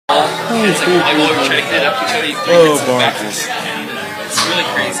It's like while we're trying to get it up to each other, you throw it backwards. It's really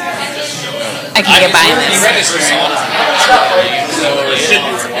crazy. I can get behind this.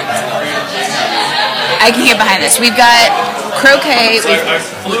 I can get behind this. We've got croquet. So I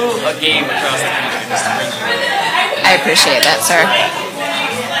flew a game across the country just to bring you. I appreciate that, sir.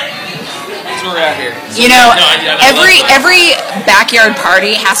 That's where we're at here. You know, every backyard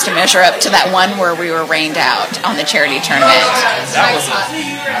party has to measure up to that one where we were rained out on the charity tournament. That was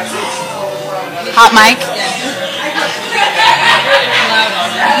Hot mic.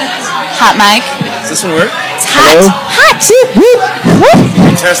 Hot mic. Does this one work? It's hot. Hello? Hot. Woo.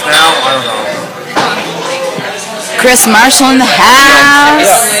 Test now? I don't know. Chris Marshall in the house.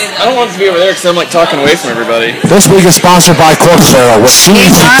 Yeah. I don't want it to be over there because I'm like talking away from everybody. This week is sponsored by Cork Barrel with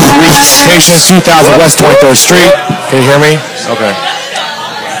location 2000 West 23rd Street. Can you hear me? Okay.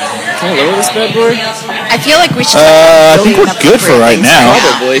 Can I lower this bad boy? I feel like we should. I think we're good for right now.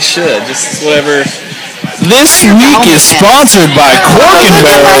 Probably should. Just whatever. This week is sponsored by Cork and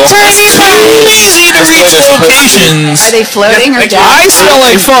Barrel. Easy to reach locations. Are they floating or down? I smell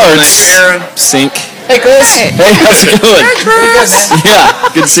like farts. Sink. Hey, Chris. Hey, how's it going? Yeah,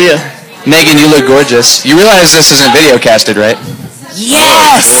 good to see you. Megan, you look gorgeous. You realize this isn't video casted, right?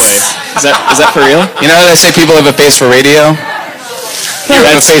 Yes. Is that for real? You know how they say people have a face for radio? You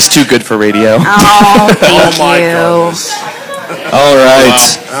have a face too good for radio. Oh, thank you. All right.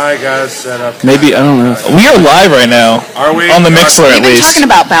 I got it set up. Maybe, I don't know. We are live right now. Are we? On the Mixler, We've at been least. talking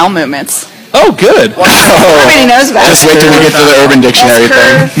about bowel movements. Oh, good. Everybody knows about Just it. wait till we get to the Urban Dictionary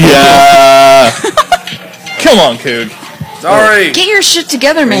thing. Yeah. Come on, Coog. Sorry. Get your shit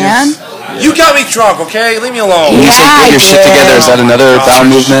together, man. You got me drunk, okay? Leave me alone. When you say get your shit together, is that another bowel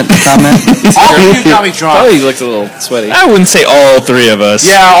movement comment? All of you got me drunk. Oh, you looked a little sweaty. I wouldn't say all three of us.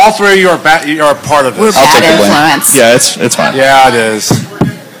 Yeah, all three of you are a part of We're this. bad take the blame. influence. Yeah, it's fine. Yeah, it is.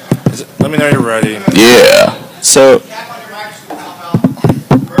 Let me know you're ready. Yeah. So,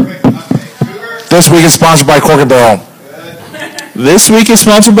 This week is sponsored by Cork and Barrel. this week is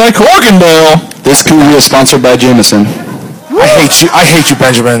sponsored by Cork and Barrel. This Coogee is sponsored by Jameson. I hate you,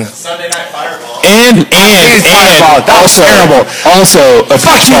 Benjamin. And Fireball. That was terrible. Also a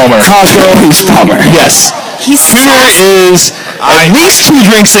Fuck you, Palmer. Cosgrove. Yes. He's Peter is at least 2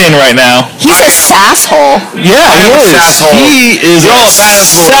 drinks in right now. He's a sasshole. Yeah, he am a is. sasshole. He is You're a all a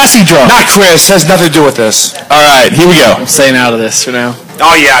sasshole. sassy drunk. Not Chris. Has nothing to do with this. All right, here we go. I'm staying out of this for now.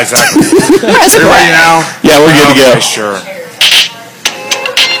 Oh, yeah, exactly. You ready now? Yeah, we're good to go. Okay, sure.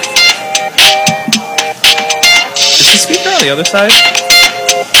 Is the speaker on the other side?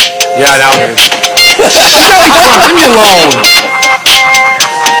 Yeah, now it is. Leave me alone.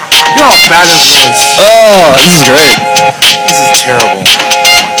 You're all bad influence. Oh, this is great. This is terrible.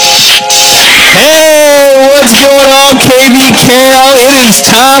 Hey, what's going on, KBKL? It is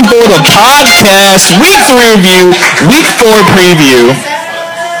time for the podcast Week 3 review, Week 4 preview.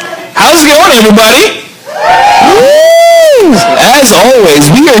 How's it going, everybody? Woo! As always,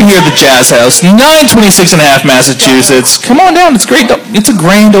 we are here at the Jazz House, 926 and a half Massachusetts. Come on down, it's great. It's a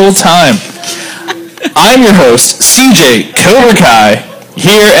grand old time. I'm your host, CJ Cobra Kai,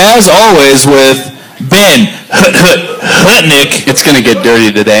 here as always with Ben Hutnick. It's going to get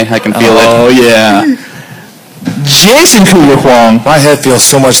dirty today. I can feel it. Oh, yeah. Jason Cougar Huang. My head feels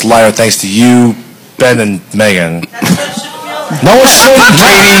so much lighter thanks to you, Ben, and Megan. No, it's so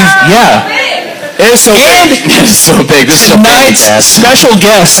big. Yeah. It is so big. It's so big. This is a Tonight's podcast. special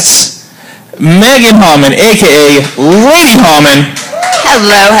guests, Megan Harmon, a.k.a. Lady Harmon,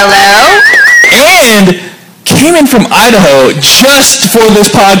 Hello. and came in from Idaho just for this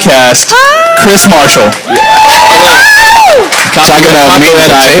podcast, Chris Marshall. Talk about meat and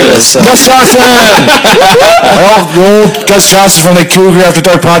potatoes. Gus Johnson! Gus Johnson from the Cougar After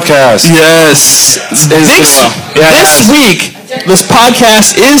Dark podcast. Yes. This week, this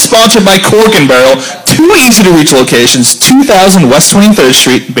podcast is sponsored by Cork and Barrel, 2 easy-to-reach locations, 2000 West 23rd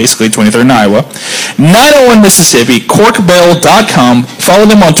Street, basically 23rd in Iowa, 901 Mississippi, corkbarrel.com. Follow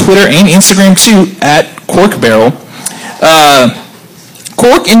them on Twitter and Instagram, too, at Cork Barrel.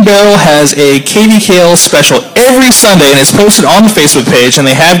 Cork and Barrel has a KVKL special every Sunday, and it's posted on the Facebook page, and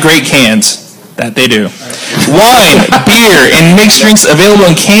they have great cans. That they do. Wine, beer, and mixed drinks available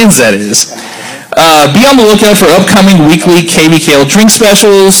in cans, that is. Be on the lookout for upcoming weekly KVKL drink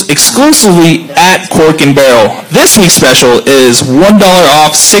specials exclusively at Cork and Barrel. This week's special is $1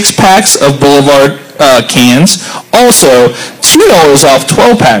 off 6 packs of Boulevard cans. Also, $2 off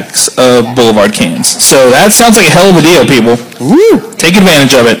 12 packs of Boulevard cans. So that sounds like a hell of a deal, people. Woo! Take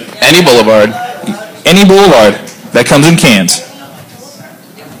advantage of it. Any Boulevard. Any Boulevard that comes in cans.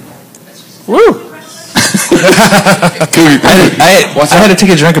 Woo! I had to take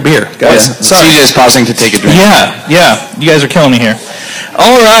a drink of beer, guys. Sorry. CJ's pausing to take a drink. Yeah. You guys are killing me here.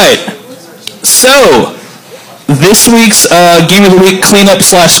 All right. So, this week's Game of the Week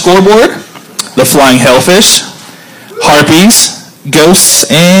cleanup/scoreboard: the Flying Hellfish, Harpies, Ghosts,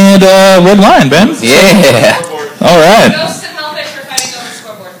 and Red Lion, Ben. Yeah. All right. Ghosts and Hellfish are fighting on the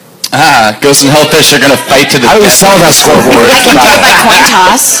scoreboard. Ghosts and Hellfish are going to fight to the I was death. saw that scoreboard. I can do it by coin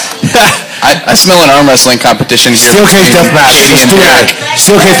toss. I smell an arm wrestling competition here. Steel cage death match. Let's do that.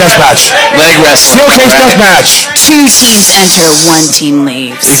 Steel cage death match. Leg rest. Steel cage death match. 2 teams enter, 1 team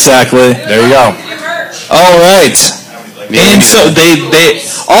leaves. Exactly. There you go. All right. And so they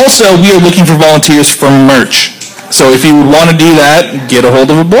also, we are looking for volunteers for merch. So if you want to do that, get a hold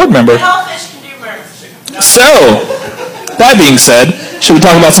of a board member. Hellfish can do merch. So, that being said, should we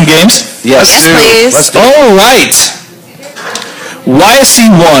talk about some games? Yes. Yes, please. Let's do it. All right.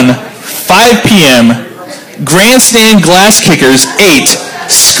 YSC 1, 5 p.m. Grandstand Glass Kickers 8.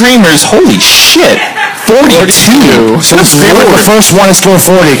 Screamers, holy shit, 42. So the Screamer, the first one is scored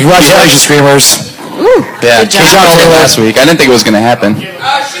 40. Congratulations, Screamers. Yeah, Good job. shout out last week. I didn't think it was going to happen.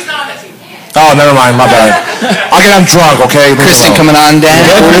 She's not on the team. Oh, never mind. My bad. I'll get I'm drunk, okay? Kristen coming on, Dan.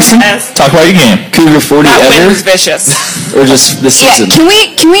 Talk about your game. Cougar 40 That win ever? was vicious. Or just this Yeah, season?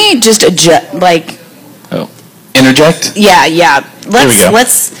 can we just adjust, like, Interject? yeah. we go.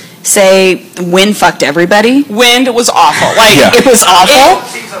 Let's say wind fucked everybody. Wind was awful. Like, Yeah. It was awful.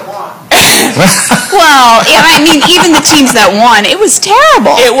 Well, yeah, I mean, even the teams that won, it was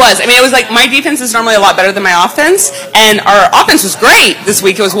terrible. It was. I mean, it was like my defense is normally a lot better than my offense, and our offense was great this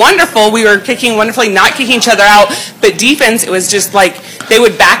week. It was wonderful. We were kicking wonderfully, not kicking each other out, but defense, it was just like they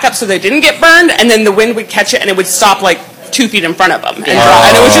would back up so they didn't get burned, and then the wind would catch it, and it would stop like 2 feet in front of them. And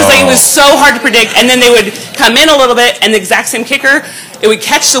it was just like, it was so hard to predict, and then they would come in a little bit, and the exact same kicker, it would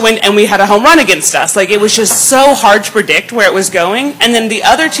catch the wind, and we had a home run against us. Like, it was just so hard to predict where it was going, and then the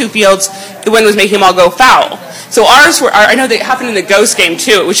other 2 fields, the wind was making them all go foul. So ours were, I know that happened in the Ghost game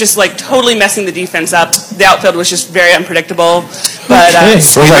too. It was just like totally messing the defense up. The outfield was just very unpredictable. But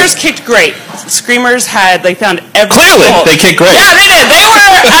Screamers kicked great. Screamers they found every Clearly, goal. they kicked great. Yeah, they did. They were,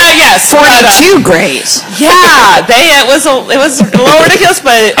 yes. 42 great. Yeah, it was a little ridiculous,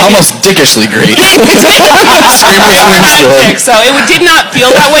 but Almost dickishly great. so it did not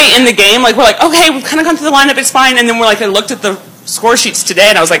feel that way in the game. Like, we're like, okay, we've kind of gone through the lineup, it's fine. And then we're like, I looked at the score sheets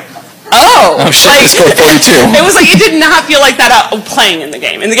today, and I was like, oh shit, they scored 42. It was like, it did not feel like that out playing in the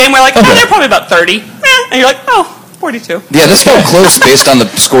game. In the game, we're like, they're probably about 30. And you're like, 42. Yeah, this felt close based on the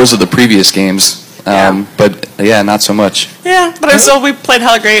scores of the previous games. But yeah, not so much. Yeah, but we played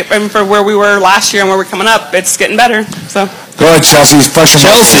hella great. I mean, for where we were last year and where we're coming up, it's getting better. So Go ahead, Chelsea's fresh.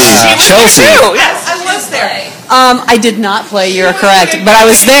 Chelsea. True, yes. I was there. I did not play, you're correct, but I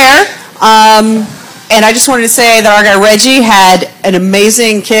was there. And I just wanted to say that our guy Reggie had an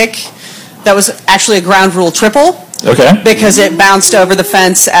amazing kick that was actually a ground rule triple Okay. because it bounced over the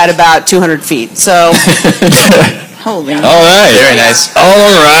fence at about 200 feet. So, Holy. All right. Very nice. All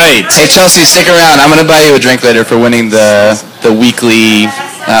right. Hey, Chelsea, stick around. I'm going to buy you a drink later for winning the weekly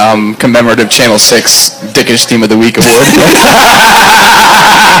commemorative Channel 6 Dickish Team of the Week award.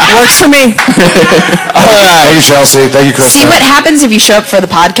 works for me. All right. Thank you, Chelsea. Thank you, Kristen. See what happens if you show up for the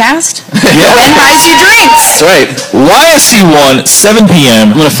podcast? Yeah. Ben buys you drinks. That's right. YSC 1, 7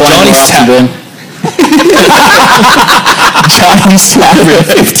 p.m. I'm going to fly more Johnny's often, Ben. Johnny's Tavern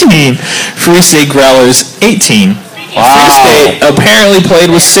 15. Free State Growlers 18. Free State apparently played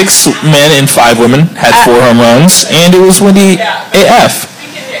with 6 men and 5 women, had 4 home runs, and it was windy AF.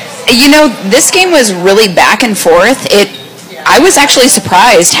 You know, this game was really back and forth. I was actually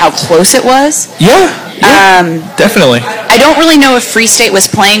surprised how close it was. Yeah, definitely. I don't really know if Free State was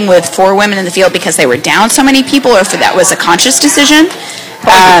playing with 4 women in the field because they were down so many people or if that was a conscious decision.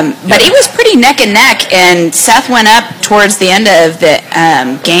 But it was pretty neck and neck, and Seth went up towards the end of the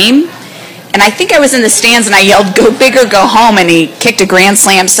game, and I think I was in the stands, and I yelled, "Go big or go home," and he kicked a grand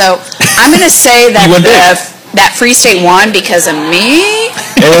slam. So I'm going to say that that Free State won because of me.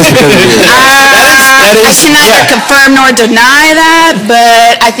 It was because of you. I can neither confirm nor deny that,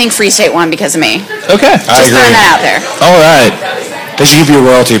 but I think Free State won because of me. Okay. Just throwing that out there. All right. They should give you a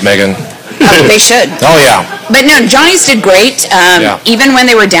royalty, Megan. They should. Oh, yeah. But no, Johnny's did great. Even when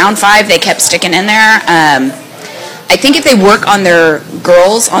they were down 5, they kept sticking in there. I think if they work on their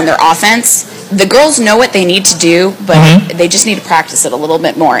girls, on their offense, the girls know what they need to do, but they just need to practice it a little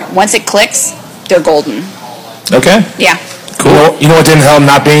bit more. Once it clicks, they're golden. Okay. Yeah. Cool. You know what didn't help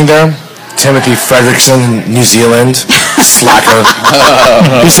not being there? Timothy Fredrickson, New Zealand. Slacker.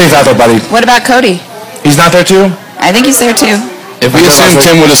 Be safe out there, buddy. What about Cody? He's not there, too? I think he's there too. If we assumed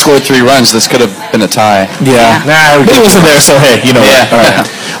Tim would have scored 3 runs, this could have been a tie. Yeah. Nah, But he wasn't there, so hey, you know Yeah. what. All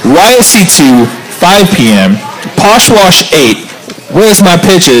right. YSC 2, 5 p.m. Posh Wash 8. Where's my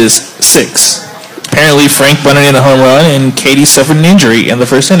pitches? 6. Apparently, Frank bunted in a home run, and Katie suffered an injury in the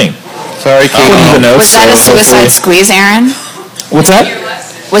first inning. Sorry, Katie. I wouldn't even know. Was that a suicide squeeze, Aaron? What's that?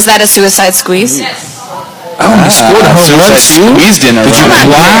 Was that a suicide squeeze? Oh, he scored a home run too? Squeezed in a run.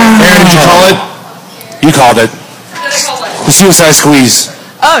 Wow. Aaron, did you call it? You called it. The suicide squeeze.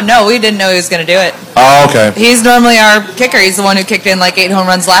 Oh, no, we didn't know he was going to do it. Oh, okay. He's normally our kicker. He's the one who kicked in like 8 home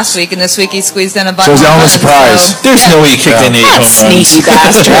runs last week, and this week he squeezed in a bunch. So it was the only surprise. There's no way he kicked in 8 home runs. Sneaky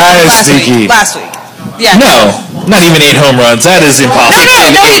bastard. That is Last sneaky. week. Last week. Yeah. No, not even 8 home runs. That is impossible.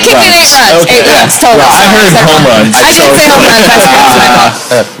 No, he kicked in 8 runs. Okay. 8 runs total. I heard home runs. I did say home runs. That's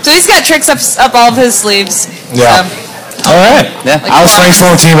good. So he's got tricks up all of his sleeves. Yeah. All right. Yeah. I was Frank's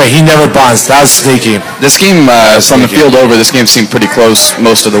former teammate. He never bunts. That was sneaky. This game, from the field over, this game seemed pretty close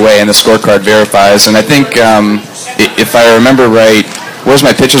most of the way, and the scorecard verifies. And I think, if I remember right, Where's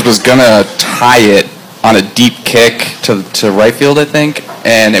My Pitches was going to tie it on a deep kick to right field, I think,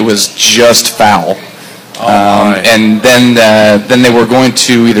 and it was just foul. And then they were going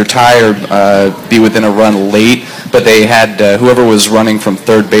to either tie or be within a run late, but they had whoever was running from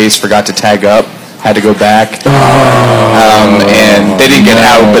third base forgot to tag up, had to go back, and they didn't get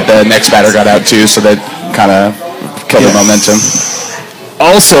out, but the next batter got out too, so that kind of killed the momentum.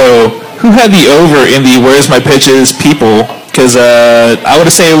 Also, who had the over in the Where's My Pitches people? Because I would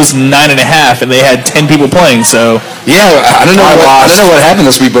say it was 9.5, and they had 10 people playing. So yeah, I don't know what happened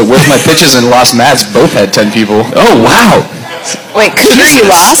this week, but Where's My Pitches and Lost Mats both had 10 people. Oh wow! Wait, Cougar, you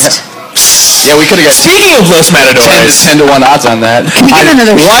lost? Yeah, we could have got. Speaking of Los Matadores, 10 to 1 odds on that. Can we get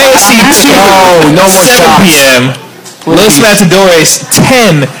another YSC 2, no more 7 shots. p.m. Los Matadores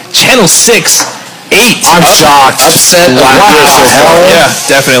 10, Channel 6. 8. I'm shocked. Upset. Wow. Yeah,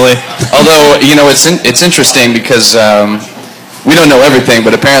 definitely. Although, it's interesting because we don't know everything,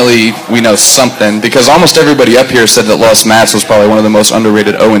 but apparently we know something, because almost everybody up here said that Lost Mats was probably one of the most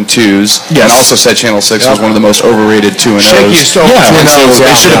underrated 0-2s, and also said Channel 6 was one of the most overrated 2-0s. And so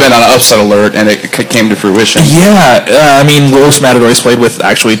they should have been on an upset alert, and it came to fruition. Yeah, I mean, Los Matadores played with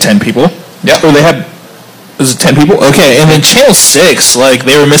actually 10 people. Yeah. Or they had... Was it 10 people? Okay, and then Channel 6, like,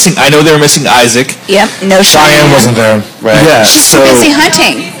 they were missing... I know they were missing Isaac. Yep, no Cheyenne wasn't there. Right. Yeah, She's too busy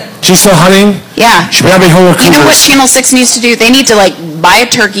hunting. She's still hunting? Yeah. She better be home with You know what cougars. Channel 6 needs to do? They need to, buy a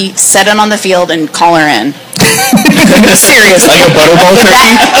turkey, set it on the field, and call her in. Seriously. Like a butterball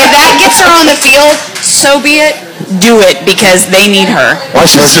turkey? If that gets her on the field, so be it. Do it, because they need her. Why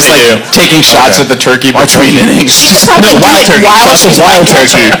she's just taking shots at the turkey between innings. She's probably wild turkey. while she's Wild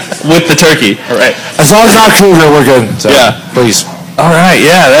turkey. With the turkey. All right. As long as not cougar, we're good. So, Yeah. Please. All right,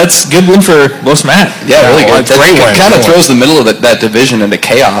 yeah, that's good win for Los Mat. Yeah, really good. Great win. It kind of throws the middle of that division into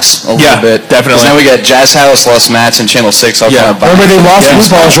chaos a little bit. Definitely. 'Cause now we got Jazz House, Lost Mats, and Channel 6 all kind of Remember they lost Blue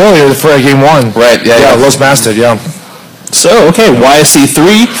Balls earlier for game 1. Right, yeah. Los Mats did, yeah. So, okay, YSC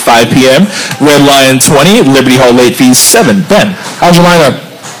 3, 5 p.m. Red Lion 20, Liberty Hall late fees 7. Ben. How's your lineup?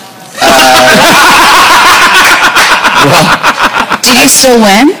 Did you still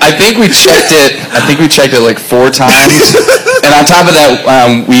win? I think we checked it like 4 times. And on top of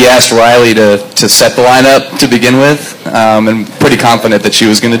that, we asked Riley to set the lineup to begin with, and pretty confident that she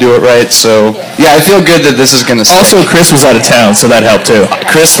was going to do it right. So, yeah, I feel good that this is going to stick. Also, Chris was out of town, so that helped too.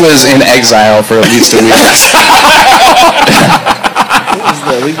 Chris was in exile for at least a week.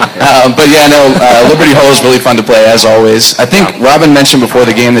 But yeah, no, Liberty Hall is really fun to play, as always. I think Robin mentioned before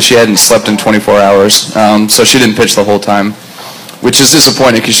the game that she hadn't slept in 24 hours, so she didn't pitch the whole time, which is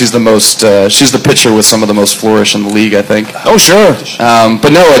disappointing because she's the pitcher with some of the most flourish in the league, I think. Oh, sure.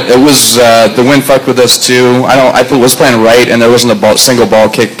 But no, it was the wind fucked with us too. I was playing right, and there wasn't a single ball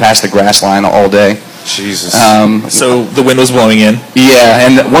kick past the grass line all day. Jesus. So the wind was blowing in. Yeah,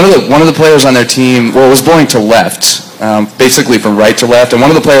 and one of the players on their team, well, it was blowing to left, basically from right to left, and one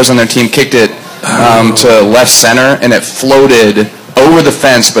of the players on their team kicked it to left center, and it floated over the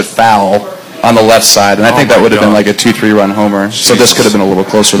fence but foul on the left side, and I think that would have been like a 2-3 run homer. So this could have been a little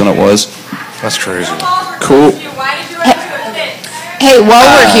closer than it was. That's crazy. Cool. Hey, while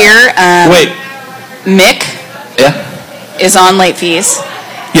we're here, Wait. Mick is on late fees.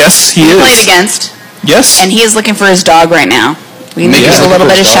 Yes, he He is. played against, Yes. and he is looking for his dog right now. We need to Mick is give a little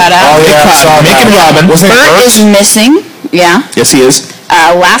looking bit for of his shout out. Oh, yeah, I saw Mick and that. Robin. Wasn't it Bert Bert? is missing. Yeah. Yes, he is.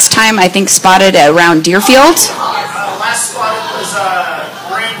 Last time, I think, spotted around Deerfield. Last spot was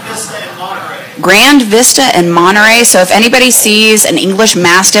Grand Vista and Monterey. Grand Vista and Monterey. So if anybody sees an English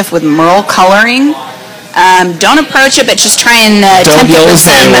Mastiff with Merle coloring, don't approach it, but just try and tempt it yell with his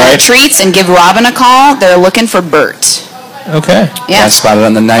name, some right? treats and give Robin a call. They're looking for Bert. Okay. Yeah. I spotted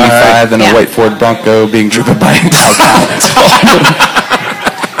on the 95 and Yeah. a white Ford Bronco being driven by a cow.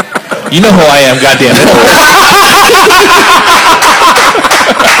 You know who I am, goddamn it.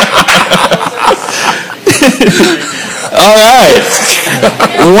 All right.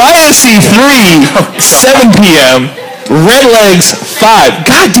 YSC 3, 7 p.m. Red Legs 5.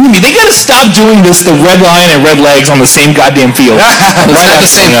 God damn me, they gotta stop doing this, the Red Lion and Red Legs on the same goddamn field. It's not the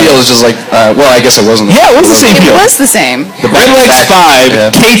same field, it's just like, well, I guess it wasn't. Yeah, it was the same It field. was the same. The Red Legs 5,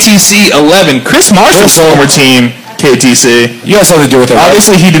 Yeah. KTC 11. Chris Marshall's former team, KTC. You got something to do with it, right?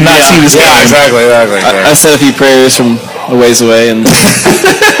 Obviously, he did not see this game. Exactly. I said a few prayers from a ways away, and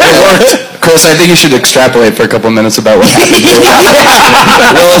It worked. Chris, I think you should extrapolate for a couple minutes about what happened.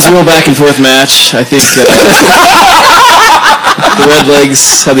 well, it was a real back and forth match. I think the Red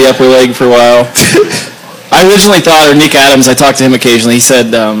Legs had the upper leg for a while. I originally thought, or Nick Adams, I talked to him occasionally. He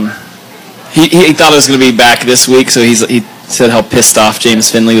said he thought it was going to be back this week, so he said how pissed off James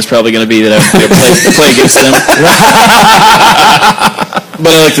Finley was probably going to be that I would play against him.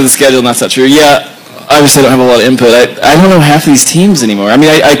 But I looked at the schedule, and that's not true. Yeah, obviously I don't have a lot of input. I don't know half of these teams anymore. I mean,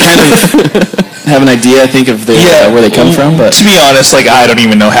 I kind of have an idea, I think, of where they come from. But To be honest, like, I don't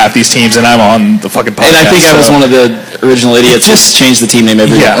even know half these teams, and I'm on the fucking podcast. and I think I was so- one of the original idiots who changed the team name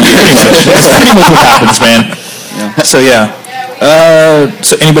every Yeah, year. pretty much. That's pretty much what happens, man. So, yeah.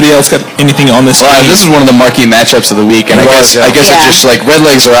 So anybody else got anything on this? Well, game? this is one of the marquee matchups of the week, and I guess it's just like Red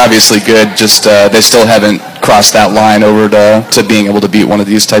Legs are obviously good, just they still haven't crossed that line over to being able to beat one of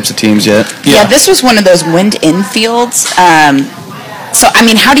these types of teams yet. Yeah, this was one of those wind-in fields. So, I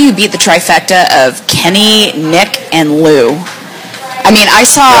mean, how do you beat the trifecta of Kenny, Nick, and Lou? I mean, I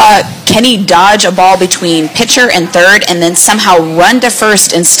saw Kenny dodge a ball between pitcher and third and then somehow run to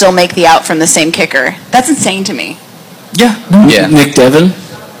first and still make the out from the same kicker. That's insane to me. Yeah. Nick Devon?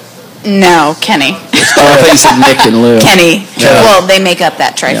 No, Kenny. Oh, I thought you said Nick and Lou. Kenny. Yeah. Well, they make up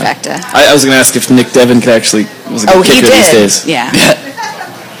that trifecta. I was going to ask if Nick Devon could actually was a good Oh, he kicker these did. days. Yeah.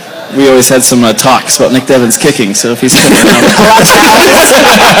 We always had some talks about Nick Devon's kicking, so if he's coming around.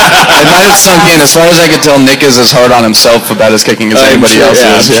 It might have sunk in. As far as I could tell, Nick is as hard on himself about his kicking as anybody else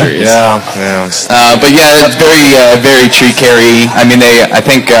is. I'm sure he is. But yeah, it's very tree carry. I mean, I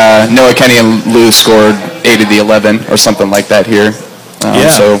think Noah, Kenny, and Lou scored 8 of the 11 or something like that here.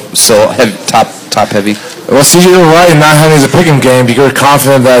 So still top heavy. Well, CJ, you were right in not having a picking game. You were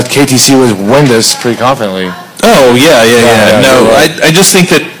confident that KTC would win this pretty confidently. Oh, yeah. No, you're right. I just think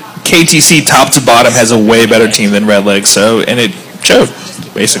that KTC top to bottom has a way better team than Red Legs, and it showed,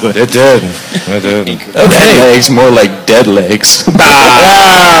 basically. It did. Dead legs, more like dead legs.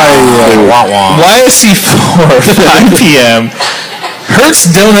 YSC 4, 5 p.m. Hertz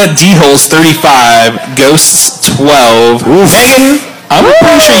Donut D-Holes 35, Ghosts 12. Megan, I'm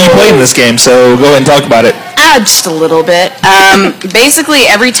pretty sure you played in this game, so go ahead and talk about it. Just a little bit. Basically,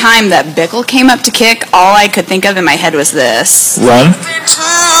 every time that Bickle came up to kick, all I could think of in my head was this. Run.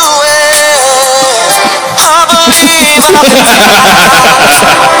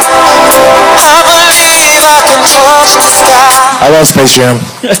 I love Space Jam.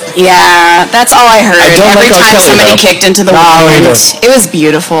 Yeah, that's all I heard. don't Every like R. time Kelly, somebody though. kicked into the No, wind, either. it was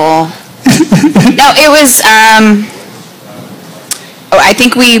beautiful. No, it was. I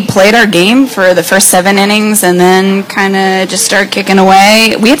think we played our game for the first 7 innings and then kind of just started kicking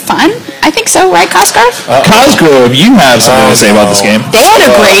away. We had fun. I think so, right, Cosgrove? Cosgrove, you have something to say about this game. They had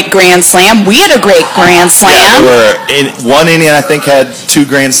a great grand slam. We had a great grand Yeah, slam. they were in one inning, I think, had 2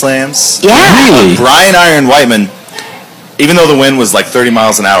 grand slams. Yeah. Really? Brian Iron Whiteman, even though the wind was like 30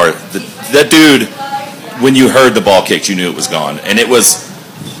 miles an hour, that dude, when you heard the ball kicked, you knew it was gone. And it was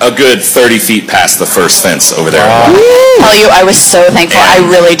a good 30 feet past the first fence over there. Tell you, I was so thankful. I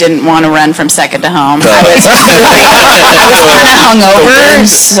really didn't want to run from second to home. I was kind of hungover,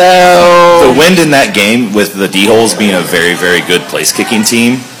 so The wind in that game, with the D-holes being a very, very good place kicking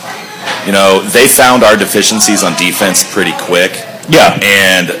team, they found our deficiencies on defense pretty quick. Yeah.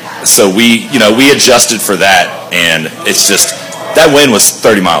 And so we adjusted for that, and it's just, that wind was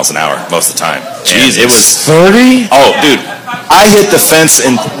 30 miles an hour most of the time. Jesus. And it was 30? Oh, dude, I hit the fence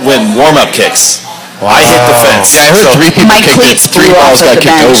and when warm-up kicks. I hit the fence. Yeah, I heard 3 people Mike kicked it. Cleats 3 flew balls off got of the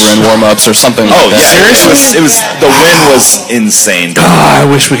kicked bench. over in warm-ups or something like Oh, that. yeah. Seriously? It was the wind was insane. I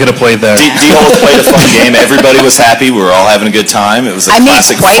wish we could have played there. D-Hole played a fun game. Everybody was happy. We were all having a good time. It was a I made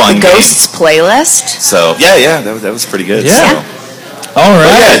classic quite fun the game. Ghosts playlist. So, yeah, that was pretty good. Yeah. So. All But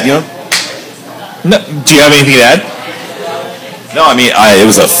right. yeah, No, do you have anything to add? No, I mean, it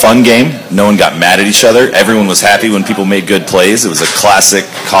was a fun game. No one got mad at each other. Everyone was happy when people made good plays. It was a classic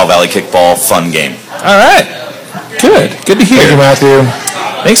Call Valley kickball fun game. All right. Good to hear. Thank you, Matthew.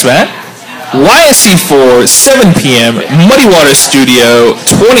 Thanks, Matt. YSC 4, 7 p.m., Muddy Water Studio,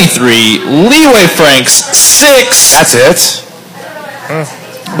 23, Leeway Franks, 6. That's it?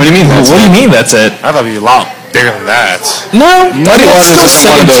 What do you mean? What do you mean that's it? I thought it'd be a lot bigger than that. No, Muddy Waters is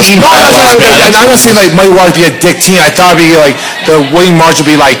one of those. No, I'm not saying like Muddy Waters be a dick team. I thought it'd be like the winning margin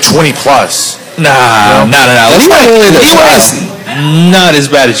would be like 20 plus. Nah. Leeway's not as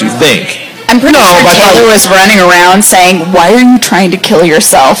bad as you think. I'm pretty sure Taylor was running around saying, "Why are you trying to kill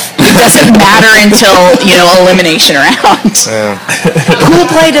yourself? It doesn't matter until elimination round.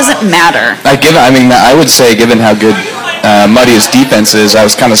 Pool play doesn't matter." I would say, given how good Muddy's defense is, I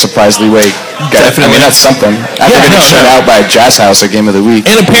was kind of surprised Leeway got. Definitely. That's something. After getting shut out by Jazz House at Game of the Week.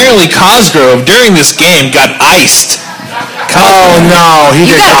 And apparently Cosgrove during this game got iced. Oh no, he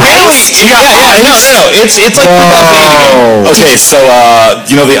got iced. No. It's like Okay, so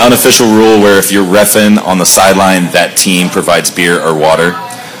the unofficial rule where if you're reffing on the sideline, that team provides beer or water.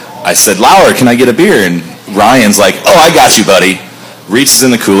 I said, Lauer, can I get a beer? And Ryan's like, oh, I got you, buddy. Reaches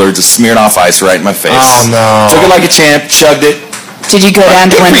in the cooler, just smeared off ice right in my face. Oh no. Took it like a champ, chugged it. Did you go down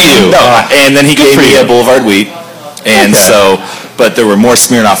to win? No, and then he gave me a Boulevard Wheat, and but there were more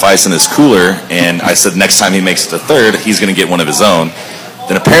Smirnoff Ice in his cooler, and I said next time he makes it to third, he's going to get one of his own.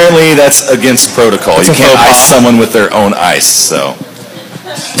 Then apparently that's against protocol. You can't ice someone with their own ice, so.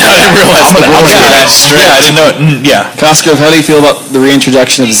 I didn't realize that. I didn't know. Yeah. Cosgrove, how do you feel about the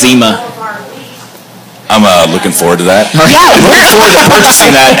reintroduction of Zima? I'm looking forward to that. Yeah, looking forward to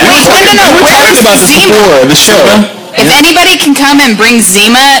purchasing that. Where is Zima? The show. If anybody can come and bring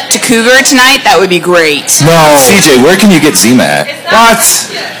Zima to Cougar tonight, that would be great. No. CJ, where can you get Zima at? What?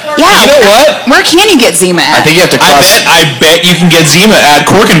 Yeah. You know what? Where can you get Zima at? I think you have to cross. I bet you can get Zima at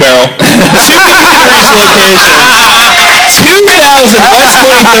Cork and Barrel. Location. 2000 West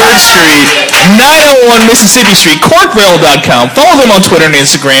 23rd Street, 901 Mississippi Street, corkbarrel.com. Follow them on Twitter and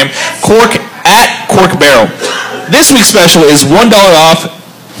Instagram, Cork Barrel. This week's special is $1 off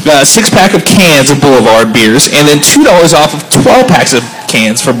 6-pack of cans of Boulevard beers, and then $2 off of 12 packs of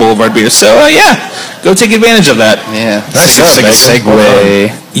cans for Boulevard beers. So, go take advantage of that. Yeah, that's a segue.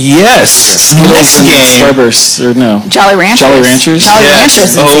 Yes, next game. Starburst, or no? Jolly Ranchers. Jolly Ranchers? Jolly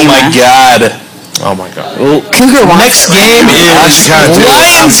Ranchers and Oh Zima. my God. Oh my God. Cougar wants Next game is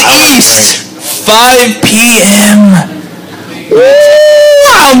Lions East, 5 p.m.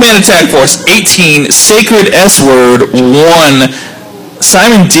 Wildman Attack Force 18, Sacred S-Word 1.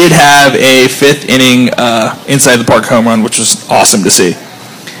 Simon did have a 5th inning inside the park home run, which was awesome to see.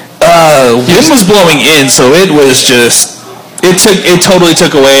 Wind was blowing in, so it was just it totally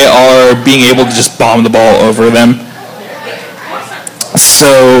took away our being able to just bomb the ball over them.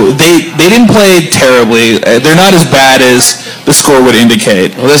 So they didn't play terribly. They're not as bad as the score would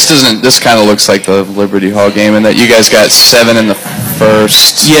indicate. Well, this kind of looks like the Liberty Hall game, in that you guys got 7 in the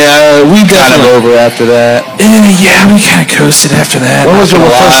first. Yeah, we got kind of over after that. Yeah, we kind of coasted after that. What was your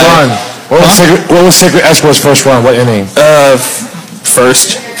first run? What was Sacred Escort's first run? What inning?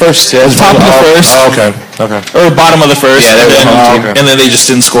 First. Yeah. Top of the first. Oh, okay. Or bottom of the first. Yeah, and then they just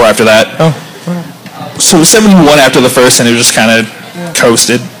didn't score after that. Oh. So it was 7-1 after the first, and it just kind of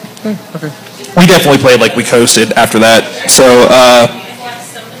coasted. Okay. We definitely played like we coasted after that. So,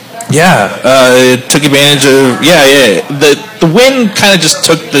 it took advantage of, the wind kind of just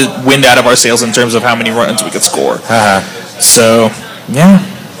took the wind out of our sails in terms of how many runs we could score. So,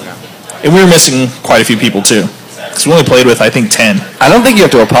 and we were missing quite a few people too. Because we only played with, I think, 10. I don't think you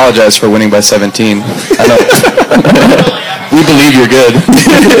have to apologize for winning by 17. I don't. We believe you're good.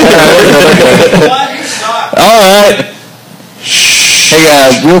 All right.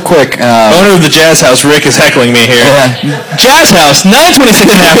 Hey, real quick. Owner of the Jazz House, Rick, is heckling me here. Jazz House, 926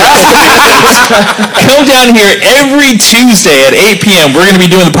 and a half. Come down here every Tuesday at 8 p.m. We're going to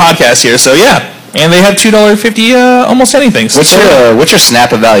be doing the podcast here, so yeah. And they have $2.50 almost anything. So what's your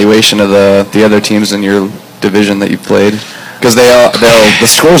snap evaluation of the other teams in your division that you played? Because the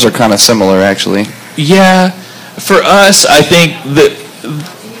scores are kind of similar, actually. Yeah. For us, I think the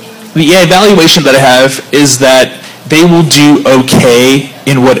evaluation that I have is that they will do okay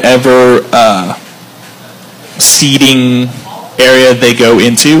in whatever seeding area they go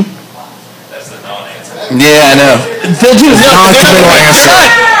into. That's the non-answer. Yeah, I know. They'll do.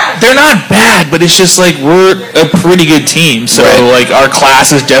 They're not bad, but it's just like we're a pretty good team. So like our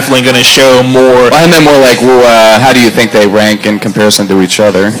class is definitely going to show more. I meant more like, how do you think they rank in comparison to each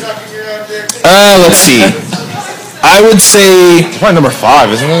other? Let's see. I would say it's probably number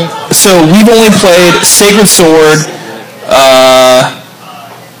 5, isn't it? So we've only played Sacred Sword,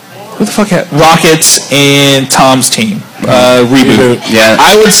 who the fuck Rockets, and Tom's team. Reboot. Yeah.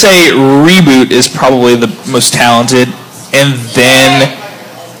 I would say Reboot is probably the most talented, and then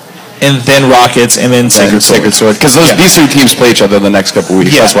and then Rockets, and then Sacred Sword. Because these three teams play each other the next couple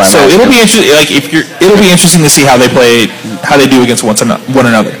weeks. Yeah, That's why I'm so it'll be asking. interesting. It'll be interesting to see how they play, how they do against one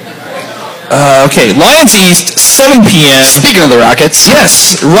another. Okay, Lions East, 7 p.m. Speaking of the Rockets,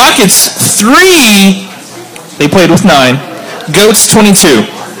 yes, Rockets 3. They played with 9. Goats 22.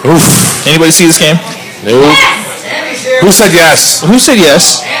 Oof. Anybody see this game? Nope. Who said yes? Who said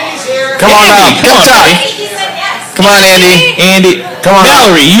yes? Come on now. Come on, Andy. Come on, Andy. Andy, Come on,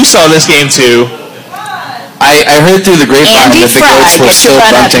 Mallory, you saw this game too. I heard through the grapevine Andy that the Fry, Goats were get your still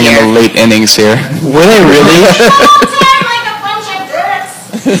butt up bunting in here. the late innings here. Were they really? like a bunch of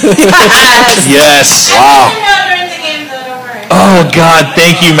dicks. Yes. Wow. No, during the game, though, don't worry. Oh God,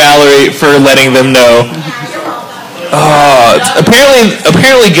 thank you, Mallory, for letting them know.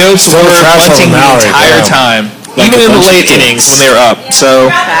 Apparently Goats Still were trash on bunting the Mallory, entire damn. time, Like even a in the bunch of late innings when they were up.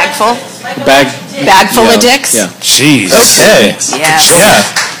 So Bag full of dicks? Yeah. Jeez. okay, Yes. yeah.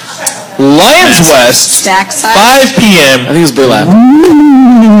 Lions West, Stack side. 5 p.m. I think it's burlap.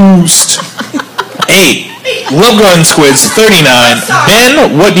 8. Love Garden Squids 39.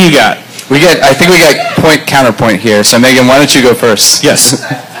 Ben, what do you got? I think we got point counterpoint here. So Megan, why don't you go first? Yes.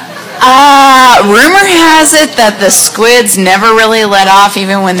 Rumor has it that the Squids never really let off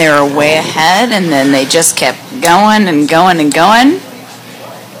even when they were way ahead, and then they just kept going and going and going.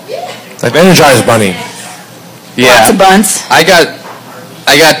 Like Energized Bunny. Yeah. Lots of bunts. I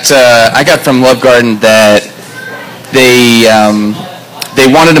got from Love Garden that they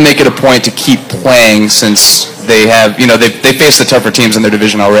wanted to make it a point to keep playing since they have, they face the tougher teams in their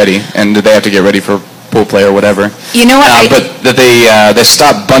division already, and they have to get ready for pool play or whatever. You know what? But that they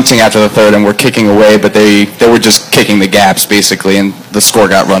stopped bunting after the third and were kicking away, but they were just kicking the gaps basically, and the score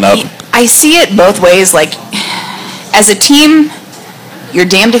got run up. I see it both ways. Like, as a team, you're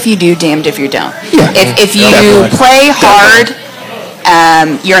damned if you do, damned if you don't. Yeah. If you play hard,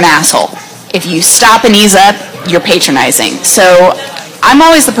 you're an asshole. If you stop and ease up, you're patronizing. So I'm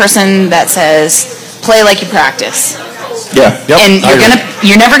always the person that says, play like you practice. Yeah. Yep. And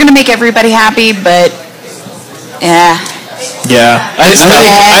you're never gonna make everybody happy, but yeah. Yeah. I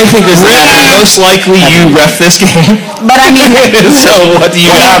think this is most likely you ref this game. But I mean, So what do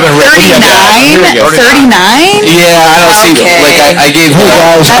you got? 39? 39? Yeah, I don't see. Okay. Like I gave. Hey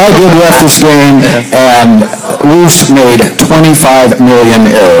guys, I did ref this game, and Roos made 25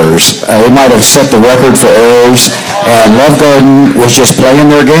 million errors. They might have set the record for errors, and Love Garden was just playing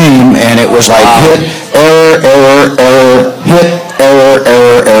their game, and it was like hit, error, error, error, hit, error,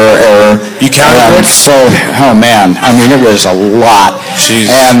 error, error, error. You counted it? So, oh man, I mean, it was a lot. Jeez.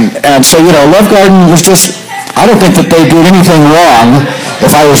 And so, Love Garden was just, I don't think that they did anything wrong.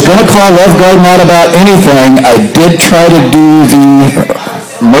 If I was going to call Love Garden out about anything, I did try to do the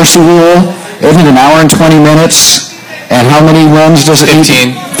mercy rule. Isn't it an hour and 20 minutes? And how many runs does it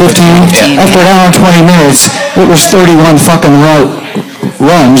 15. 15? After an hour and 20 minutes, it was 31 fucking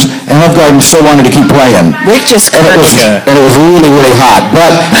runs, and Love Garden still wanted to keep playing. Rick just And it was really, really hot.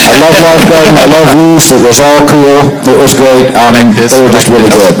 But I love Love Garden. I love Roos. It was all cool. It was great. They were just really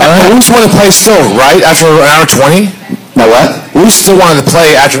good. Roos wanted to play still, right? After an hour 20? Now what? Roos still wanted to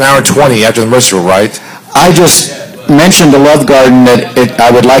play after an hour 20 after the mercy rule, right? I just mentioned to Love Garden that I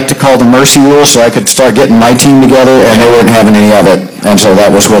would like to call the mercy rule so I could start getting my team together, and they weren't having any of it. And so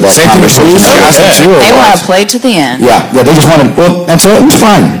that was where that Same thing with conversation Roos. They want to play to the end. Yeah, they just wanted, and so it was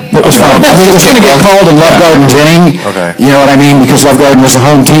fine. It was fine. I mean, it was going to get called in Love Garden's inning. Okay. You know what I mean? Because Love Garden was a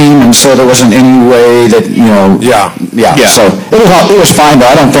home team, and so there wasn't any way that, Yeah. So it was fine, though.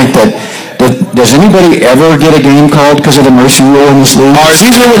 I don't think that, does anybody ever get a game called because of the mercy rule in this league?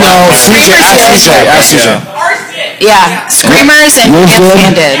 CJ would know. Ask CJ. Yeah, Screamers and Yours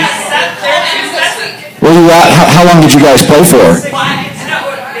Get did? Handed. Where you at? How long did you guys play for?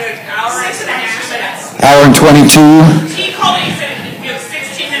 Hour and 22? He called me and said, you have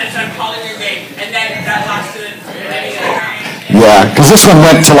 16 minutes, I'm calling your game. And then that lasted many hours. Yeah, because this one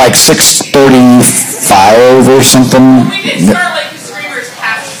went to like 6:35 or something. We didn't start like the Screamers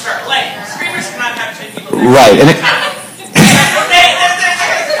have to start late. Screamers cannot have 10 people. Right, and There's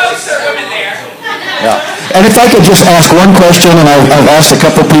coaches or women there. And if I could just ask one question, and I've asked a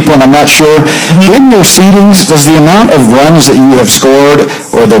couple people and I'm not sure, in your seedings, does the amount of runs that you have scored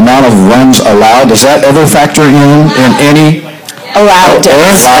or the amount of runs allowed, does that ever factor in any? Allowed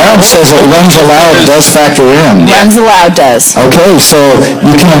does. Aaron says that runs allowed does factor in. Runs allowed does. Okay, so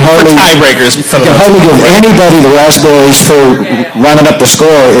you can hardly Tiebreakers. give anybody the raspberries for running up the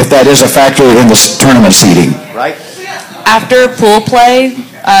score if that is a factor in the tournament seeding. Right. After pool play,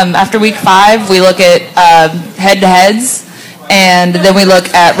 after week 5, we look at head-to-heads, and then we look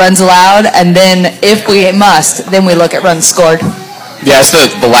at runs allowed, and then if we must, then we look at runs scored. Yeah, it's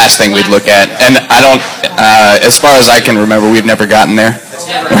the last thing we'd look at, and I don't. As far as I can remember, we've never gotten there.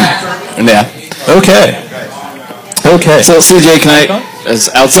 Yeah. Okay. So CJ, can I, as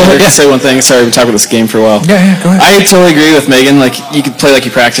outsider, say one thing? Sorry, we've been talking about this game for a while. Yeah, go ahead. I totally agree with Megan. Like, you could play like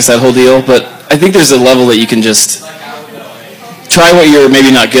you practice, that whole deal, but I think there's a level that you can just try what you're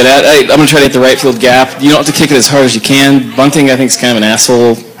maybe not good at. I'm going to try to hit the right field gap. You don't have to kick it as hard as you can. Bunting, I think, is kind of an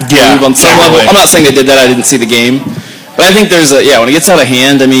asshole move on some level. I'm not saying they did that. I didn't see the game. But I think there's when it gets out of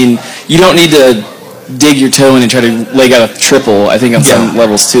hand, I mean, you don't need to dig your toe in and try to leg out a triple. I think on some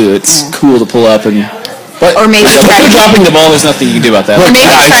levels, too. It's cool to pull up and... Or maybe if you're dropping the ball, there's nothing you can do about that. Or maybe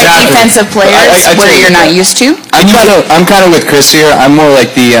try defensive players where you're not used to. I'm kind of with Chris here. I'm more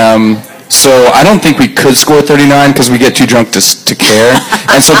like the... So I don't think we could score 39 because we get too drunk to care.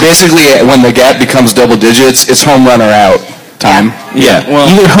 And so basically, when the gap becomes double digits, it's home run or out time. Yeah. Well,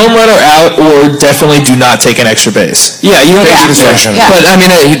 either home run or out, or definitely do not take an extra base. Yeah, you don't get discussion. But I mean,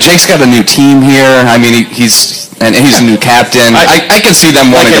 Jake's got a new team here. I mean, he's a new captain. I can see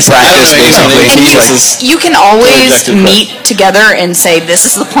them wanting to practice basically. You can always meet together and say this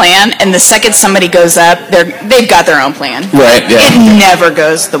is the plan, and the second somebody goes up, they've got their own plan. Right. Yeah. It never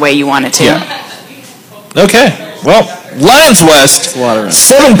goes the way you want it to. Yeah. Okay. Well, Lions West,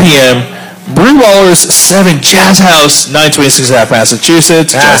 7 p.m. Brew Ballers 7, Jazz House, 926 Ave,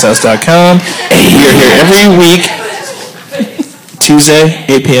 Massachusetts, jazzhouse.com. We are here every week, Tuesday,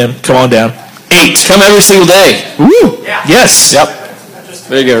 8 p.m. Come on down. 8. Come every single day. Woo! Yes. Yep.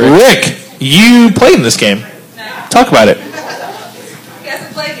 There you go, Rick, you played in this game. Talk about it.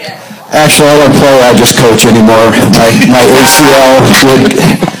 Actually, I don't play. I just coach anymore. My ACL would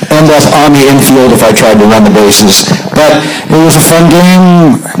end up on the infield if I tried to run the bases. But it was a fun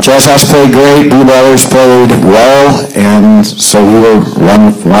game. Jazz House played great. Blue Ballers played well, and so we were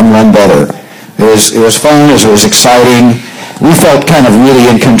one run better. It was fun. It was exciting. We felt kind of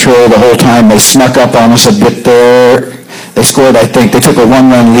really in control the whole time. They snuck up on us a bit there. They scored, I think, they took a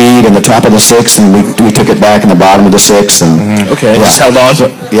 1-run lead in the top of the 6th, and we took it back in the bottom of the 6th. And just held on.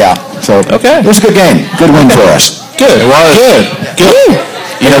 So it was a good game. Good win for us. Good. It was. Good.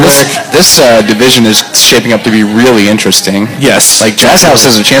 You know, this division is shaping up to be really interesting. Yes. Like, Jazz House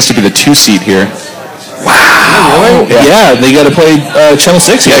has a chance to be the 2 seed here. Wow. Really? Yeah, they got to play Channel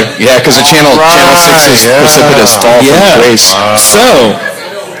 6 here. Yeah, because the Channel 6 is precipitous fall from grace. So,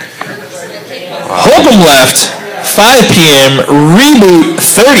 Holcomb left. 5 p.m. Reboot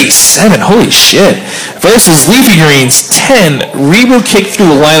 37. Holy shit. Versus Leafy Greens 10. Reboot kicked through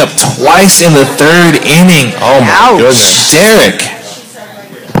the lineup twice in the 3rd inning. Oh my goodness. Derek.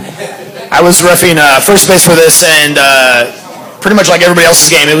 I was reffing first base for this, and pretty much like everybody else's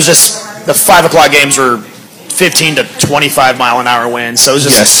game, it was just the 5 o'clock games were 15 to 25 mile an hour winds. So it was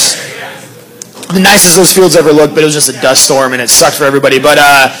just the nicest those fields ever looked, but it was just a dust storm, and it sucked for everybody. But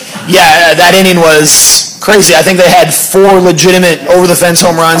that inning was crazy. I think they had 4 legitimate over-the-fence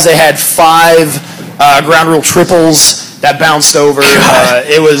home runs. They had 5 ground rule triples that bounced over.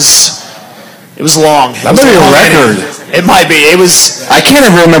 It was long. That might be a record. It might be. It was. I can't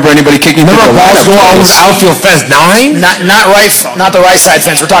ever remember anybody kicking. Remember balls going over the outfield fence? 9? Not the right side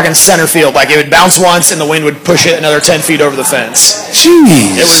fence. We're talking center field. Like, it would bounce once, and the wind would push it another 10 feet over the fence.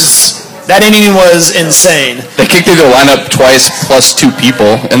 Jeez. It was. That inning was insane. They kicked through the lineup twice plus 2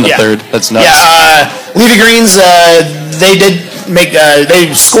 people in the 3rd. That's nuts. Yeah, Leafy Greens, they did make.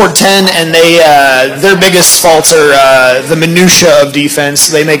 They scored 10, and their biggest faults are the minutia of defense.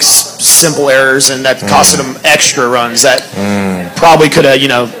 They make simple errors, and that costed them extra runs. That probably could have,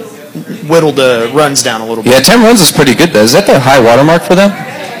 whittled the runs down a little bit. Yeah, 10 runs is pretty good. Though. Is that the high watermark for them?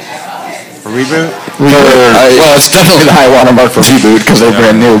 For Reboot? Well, it's definitely the high watermark for Reboot because they're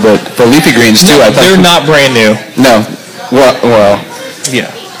brand new, but for Leafy Greens too, I thought they're not brand new. No. Well. Yeah.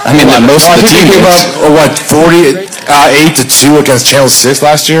 I mean, most of the team gave up 48-2 against Channel 6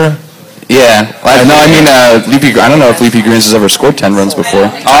 last year. Yeah. I mean, Leafy. I don't know if Leafy Greens has ever scored 10 runs before.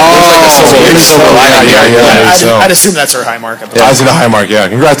 I'd assume that's her high mark. I see the high mark. Yeah.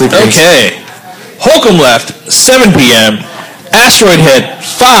 Congratulations. Okay. Holcomb left 7 p.m. Asteroid hit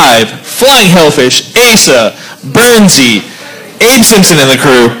 5. Flying Hellfish, Asa, Burnsy, Abe Simpson and the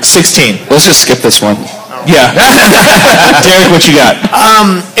crew, 16. Let's just skip this one. Yeah. Derek, what you got?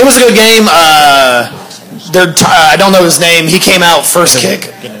 It was a good game. I don't know his name. He came out first kick,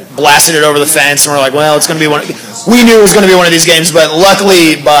 blasted it over the fence, and we're like, well, it's going to be one. We knew it was going to be one of these games, but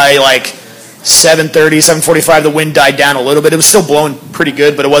luckily by like 7:30, 7:45, the wind died down a little bit. It was still blowing pretty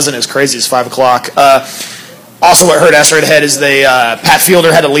good, but it wasn't as crazy as 5 o'clock. Also, what hurt Asteroid Head is Pat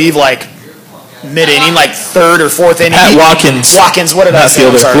Fielder had to leave like mid-inning, like third or fourth inning. Pat Watkins. What did I say?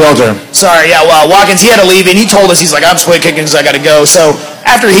 Fielder. Sorry, yeah, well, Watkins, he had to leave, and he told us, he's like, I'm split kicking because I got to go. So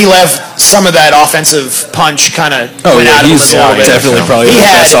after he left, some of that offensive punch kind of went out of him a little bit. Definitely probably the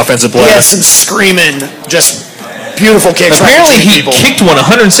best offensive player. He had some screaming, just beautiful kicks. Apparently he kicked one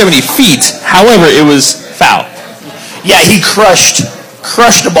 170 feet. However, it was foul. Yeah, he crushed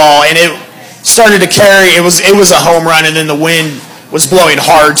the ball, and it started to carry. It was a home run, and then the wind was blowing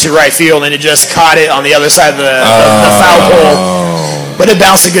hard to right field, and it just caught it on the other side of the foul pole. But it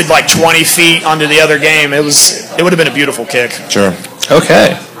bounced a good 20 feet onto the other game. It would have been a beautiful kick. Sure.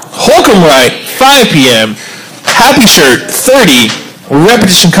 Okay. Holcomb Wright, 5 p.m. Happy Shirt, 30.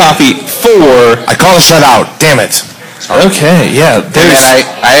 Repetition Coffee, 4. I call a shutout. Damn it. Okay, yeah.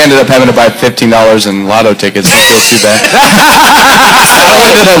 I ended up having to buy $15 in lotto tickets. Don't feel too bad. Not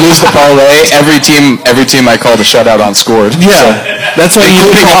only did I lose the parlay, every team I called a shutout on scored. Yeah, so, that's how you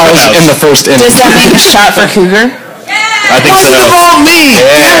pick in the first inning. Does that mean a shot for Cougar? I think so. On me.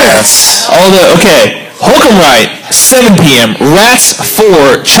 Yes. Okay. Holcomb Wright, 7 p.m. Rats,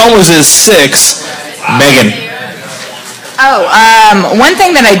 4. Chalmers is 6. Megan. One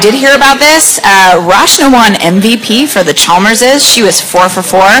thing that I did hear about this, Rashna won MVP for the Chalmerses. She was 4 for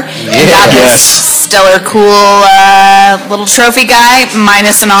 4. And got this stellar, cool little trophy guy,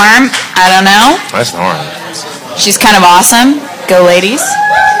 minus an arm. I don't know. Nice arm. She's kind of awesome. Go, ladies.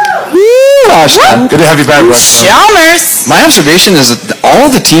 Good to have you back, Rashna. Chalmers. My observation is that all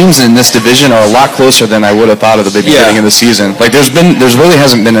of the teams in this division are a lot closer than I would have thought at the beginning of the season. Like there's really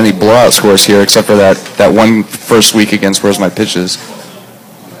hasn't been any blowout scores here except for that one first week against Where's My Pitches.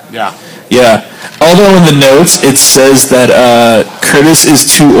 Yeah. Yeah. Although in the notes it says that Curtis is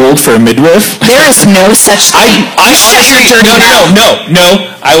too old for a midriff. There is no such thing. I honestly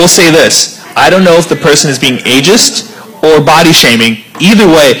no. I will say this. I don't know if the person is being ageist or body shaming. Either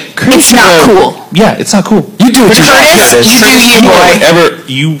way, Curtis, it's not cool. Yeah, it's not cool. You do what you want. Curtis, you do you, boy. Whatever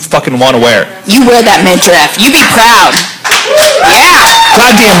you fucking want to wear. You wear that midriff. You be proud. Yeah.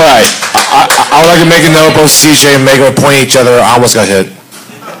 Goddamn right. I would like to make a note, both CJ and Megan were pointing at each other. I almost got hit.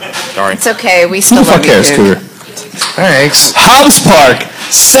 Sorry. It's okay. We still Who the fuck cares, Cougar? Thanks. Hobbs Park,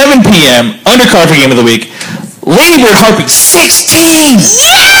 7 p.m. Undercard for game of the week. Ladybird Harpy 16.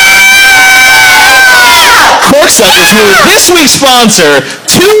 Corksuckers, who is this week's sponsor,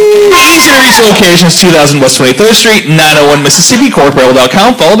 2 Eastern Reach locations, 2000 West 23rd Street, 901 Mississippi,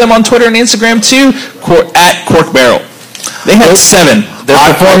 corkbarrel.com. Follow them on Twitter and Instagram too, at corkbarrel. They had 7. Their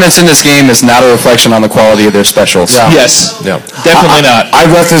performance in this game is not a reflection on the quality of their specials. Yeah. Yes, definitely not. I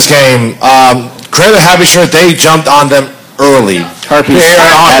left this game. Credit to Happy Shirt, they jumped on them early. Harpies.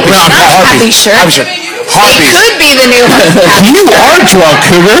 Happy Shirt. They could be the new You are drunk,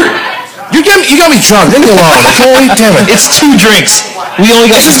 Cougar. You got me drunk. Leave me alone, okay? Damn it. It's 2 drinks. We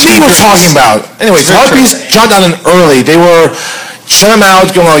only got This is me we're talking about. Anyways, the Harpies jumped on them early. They were shut them out,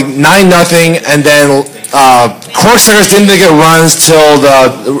 going 9-0, and then Corksuckers didn't get runs till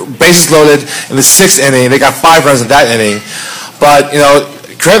the bases loaded in the 6th inning. They got 5 runs in that inning. But,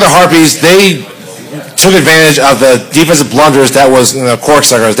 credit the Harpies, they took advantage of the defensive blunders that was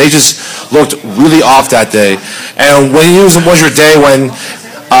Corksuckers. They just looked really off that day. And when it was your day when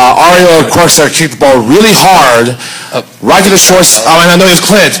Ariel and Corksucker kicked the ball really hard, right to the shortstop. And I know it was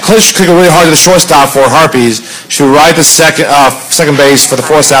Clint. Clint kicked it really hard to the shortstop for Harpies. She would ride the second base for the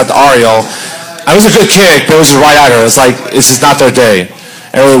fourth out to Ariel. It was a good kick, but it was just right at her. It's like, this is not their day.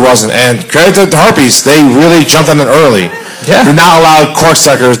 It really wasn't. And credit to the Harpies. They really jumped on it early. Yeah. Did not allow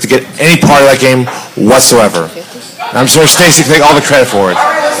Corksuckers to get any part of that game whatsoever. And I'm sure Stacy can take all the credit for it.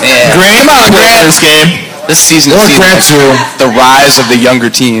 Yeah. Grant, this game. This season is the rise of the younger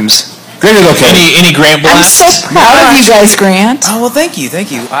teams. Grant is okay. Any Grant blasts? I'm so proud of you guys, Grant. Oh, well, thank you.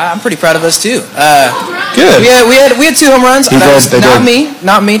 I'm pretty proud of us too. Good. We had 2 home runs.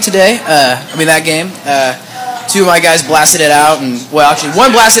 Not me today. That game. 2 of my guys blasted it out, and actually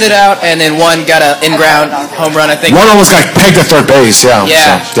 1 blasted it out, and then 1 got an in-ground home run. I think 1 almost got pegged to third base.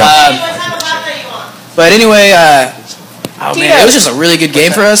 Yeah. But anyway. Oh man, it was just a really good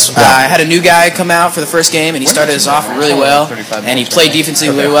game for us. I had a new guy come out for the first game, and he started us off really well, and he played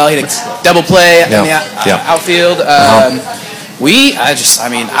defensively really well. He had a double play in the outfield. I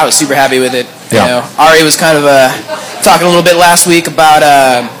was super happy with it. Ari was kind of talking a little bit last week about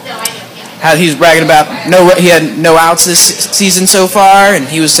how he was bragging about he had no outs this season so far, and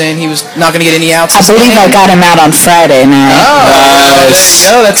he was saying he was not going to get any outs. I believe I got him out on Friday night. There you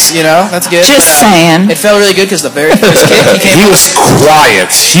go. That's good. Just saying. It felt really good because the very first kick he was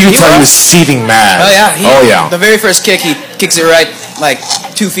quiet. He was seething mad. Oh yeah. The very first kick, he kicks it right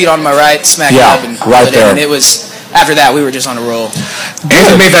 2 feet on my right, smack it up, and right there. And it was after that, we were just on a roll.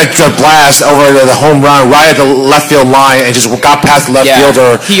 Anthony made that blast over the home run right at the left field line and just got past the left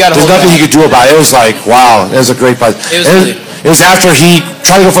fielder. There's nothing he could do about it. It was like, wow, it was a great play. It was after he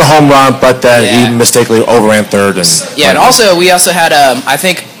tried to go for a home run, but then he mistakenly overran third. And also, we also had, I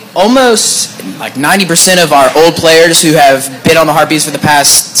think, almost like 90% of our old players who have been on the Harpies for the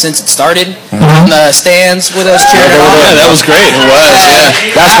past since it started in the stands with us cheering. Yeah, that was great. It was,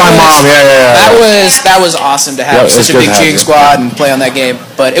 That's my mom. That was awesome to have such a big cheering squad and play on that game.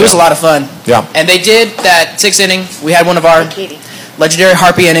 But it was a lot of fun. Yeah. And they did that 6th inning. We had one of our legendary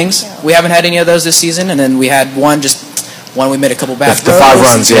Harpy innings. We haven't had any of those this season, and then we had one we made a couple bad throws. The 5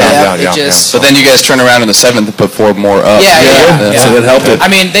 runs, But then you guys turn around in the 7th and put 4 more up. So that helped it.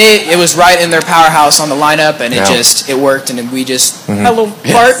 I mean, it was right in their powerhouse on the lineup, and it worked, and we just had a little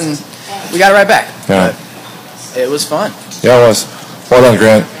part, and we got it right back. Yeah. It was fun. Yeah, it was. Well done,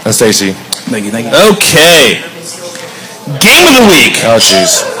 Grant and Stacy. Thank you. Okay. Game of the week. Oh,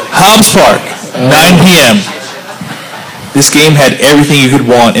 jeez. Hobbs Park, 9 p.m. This game had everything you could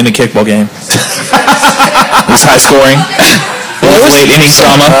want in a kickball game. It was high scoring. It was late inning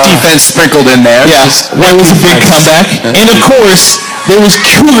drama. Defense sprinkled in there. Yeah. There was a big comeback. And of course, there was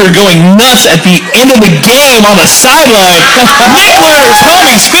Cougar going nuts at the end of the game on the sideline. Nickler's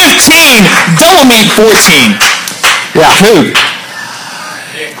Homies 15, Double Meat 14. Yeah. Coug.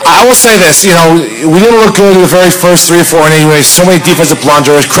 I will say this, we didn't look good in the very first 3 or 4 innings. So many defensive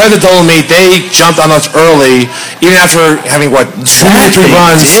blunders. Credit to Dolomite, they jumped on us early, even after having 2 or 3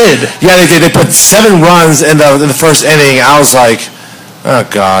 runs. Yeah, they did. They put 7 runs in the first inning. I was like, oh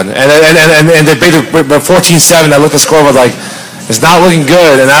god. And they beat it 14-7. I looked at the score, I was like, it's not looking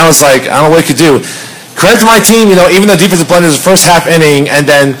good. And I was like, I don't know what he could do. Credit to my team, even though defensive blunders the first half inning, and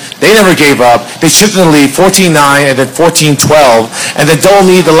then they never gave up. They shifted the lead 14-9 and then 14-12, and then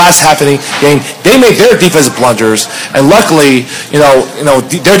Dolomite the last half inning game, they made their defensive blunders, and luckily,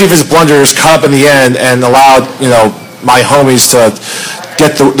 their defensive blunders caught up in the end and allowed, my homies to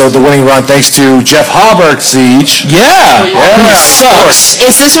get the winning run thanks to Jeff Hallberg, Siege. Yeah. Sucks.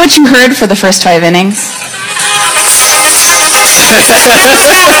 Is this what you heard for the first 5 innings? Exactly.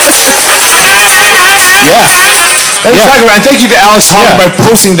 And thank you to Alex Hallberg by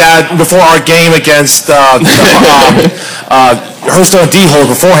posting that before our game against Hearthstone D-Hole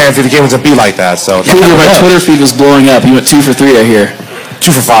beforehand for the game was to be like that. So my Twitter feed was blowing up. He went 2 for 3, I hear.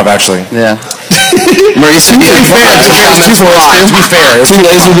 2 for 5, actually. Yeah. Maurice, to be fair. 2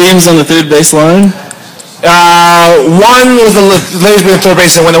 laser beams on the third base line. One was the laser beam third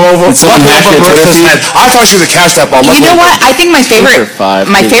base and went over. I thought she would have cashed that ball. You know what? I think my favorite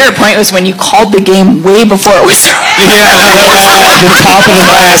point was when you called the game way before it was. Yeah, the top of the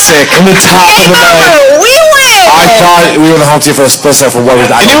classic. The top of the night. We win. I thought we were the home team for a split set for what we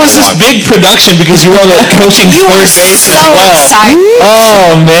did. And it was this big production because you were on the coaching third base as well.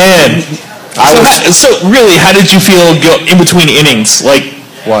 Oh man. So really, how did you feel in between innings? Like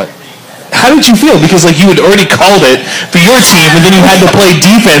what? How did you feel? Because you had already called it for your team, and then you had to play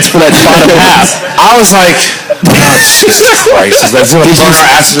defense for that bottom half. I was like, Jesus Christ!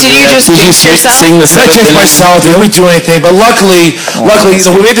 Did you just jinx yourself? I jinxed myself. Didn't we do anything? But luckily,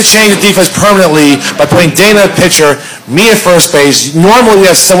 we made the change of defense permanently by putting Dana at pitcher, me at first base. Normally we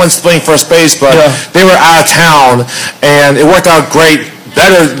have someone splitting first base, but they were out of town, and it worked out great.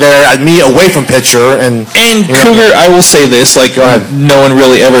 Better there at me away from pitcher and Cougar, I will say this, no one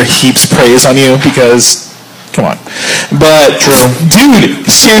really ever heaps praise on you because come on. But dude,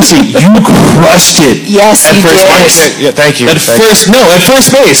 seriously, you crushed it. Yes, at first base. Yeah, thank you. At first base.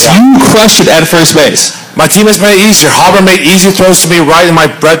 Yeah. You crushed it at first base. My teammates made it easier. Harbor made easy throws to me right in my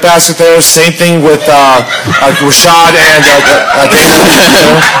breadbasket there. Same thing with Rashad and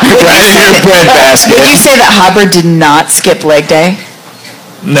right in your breadbasket. Would you say that Harbor did not skip leg day?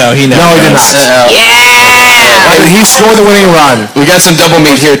 No, he never. No, he did not. Yeah. He scored the winning run. We got some double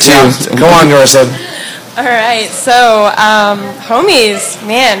meat here too. Go on, Yorsa. All right, so homies,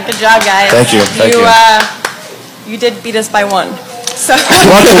 man, good job, guys. Thank you. You did beat us by 1. So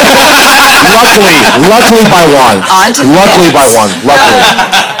luckily by 1. Luckily by 1. Luckily.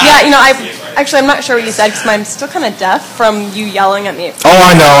 Yeah, I'm not sure what you said because I'm still kind of deaf from you yelling at me. Oh,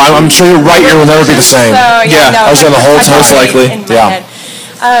 I know. I'm sure your right ear will never be the same. So, I was going to hold most likely. In my head.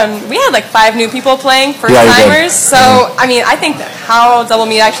 We had like 5 new people playing, first timers. So I mean, I think that how double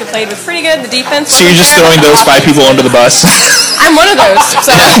meet actually played was pretty good. The defense. So you're just throwing those 5 people under the bus? I'm one of those.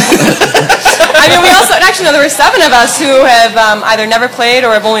 So I mean, we also actually there were 7 of us who have either never played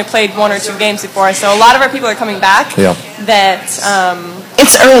or have only played 1 or 2 games before. So a lot of our people are coming back. Yeah. That.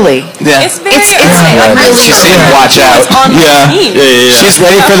 It's early. Yeah. It's very early. Really She's saying watch out. Yeah. She's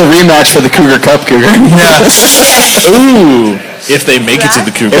ready for the rematch for the Cougar Cup, Cougar. Yeah. Ooh. If they make it to the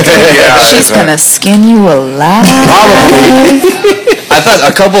Cougar. She's gonna skin you alive. Probably. I thought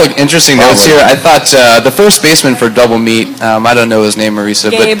a couple of interesting notes here. I thought the first baseman for double meet, I don't know his name, Marisa,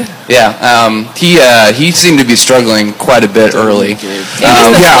 Gabe. but he seemed to be struggling quite a bit early. It was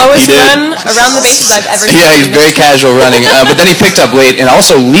the slowest run around the bases I've ever seen. Yeah, he's very casual running, but then he picked up late, and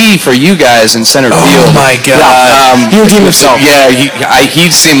also Lee for you guys in center field. Oh my God! He redeemed himself. Yeah,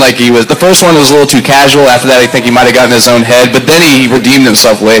 he seemed like he was. The first one was a little too casual. After that, I think he might have gotten his own head, but then he redeemed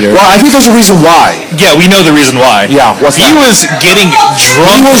himself later. Well, I think there's a reason why. Yeah, we know the reason why. Yeah, what's he that? was getting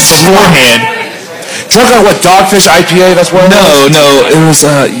drunk beforehand. Drunk on what, Dogfish IPA? That's what. No, it was.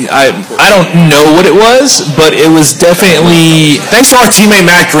 I don't know what it was, but it was definitely. Thanks to our teammate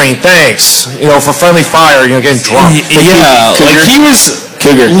Matt Green. Thanks, for friendly fire. Getting drunk. Yeah, like he was.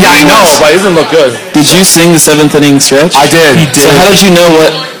 Cougar. Yeah, I know, but it didn't look good. Did you sing the 7th inning stretch? I did. So how did you know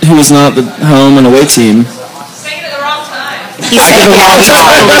who was not the home and away team? He sang it at the wrong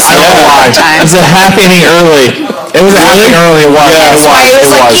time. It was a half inning early. It was a half inning early. It was. Yeah, That's why it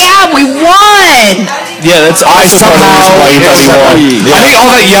was like, yeah, we won. Yeah, that's also part of the reason why you thought you won. I think all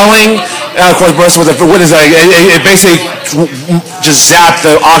that yelling, of course, Marissa, what is that? It basically just zapped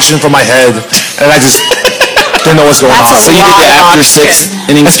the oxygen from my head, and I just didn't know what's going on. So you did the after 6th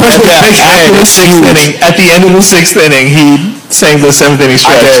inning, especially after the 6th inning. At the end of the 6th inning, he sang the 7th inning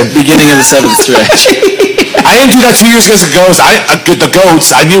stretch. I did. Beginning of the 7th stretch. I didn't do that 2 years against the Goats. The Goats.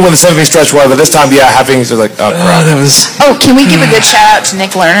 I knew when the 7th inning stretch was, but this time, half innings was like, oh crap. Can we give a good shout out to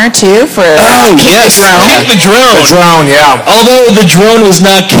Nick Lerner too for yes, kick the drone. The drone, yeah. Although the drone was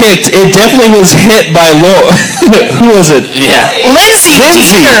not kicked, it definitely was hit by who was it? Yeah. Lindsay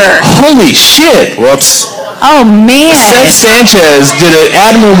Dieter. Holy shit! Whoops. Oh man. Seth Sanchez did an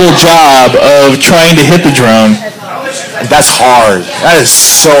admirable job of trying to hit the drone. That's hard. That is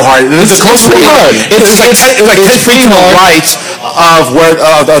so hard. It's pretty hard. It's like 10 feet to the right of where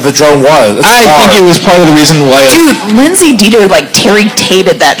the drone was. I think it was part of the reason why. Dude, Lindsay Dieter Terry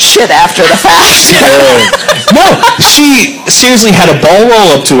Tated that shit after the fact. No, she seriously had a ball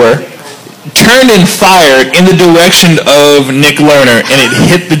roll up to her, turned and fired in the direction of Nick Lerner, and it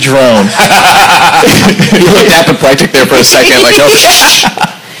hit the drone. He looked apoplectic there for a second, like, oh.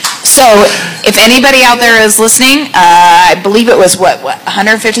 So, if anybody out there is listening, I believe it was $153?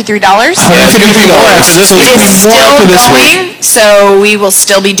 $153. It is still this going, so we will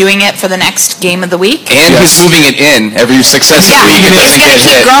still be doing it for the next game of the week. And he's moving it in every successive week. It's going to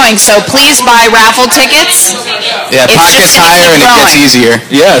keep growing, so please buy raffle tickets. Yeah, pot gets higher and it gets easier.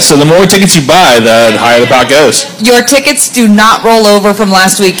 Yeah, so the more tickets you buy, the higher the pot goes. Your tickets do not roll over from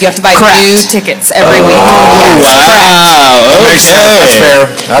last week. You have to buy new tickets every week. Wow. Okay. That's fair.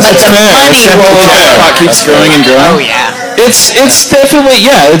 But the money rolls over. Pot keeps growing and growing. Oh yeah. It's definitely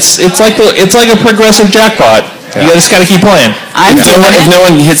it's like a progressive jackpot. You just got to keep playing. If no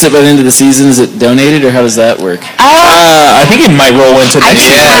one hits it by the end of the season, is it donated or how does that work? I think it might roll into next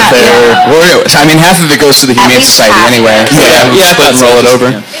year. I mean, half of it goes to the Humane Society anyway. Yeah, split and roll it over.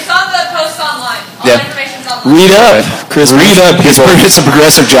 It's on the post online. All Yeah. information's online. Read up, Chris. Read up. It's a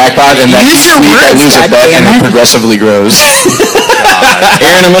progressive jackpot, and that Use your week I words, lose a bet, and it goddammit. progressively grows.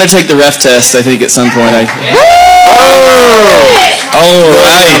 Aaron, I'm going to take the ref test, I think, at some point. All right. How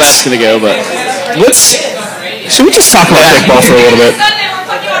that's going to go, but Should we just talk about kickball for a little bit? Sunday, we're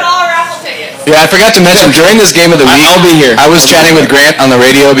putting you on all our raffle tickets. Yeah, I forgot to mention, during this game of the week, I'll be here. I was chatting with Grant on the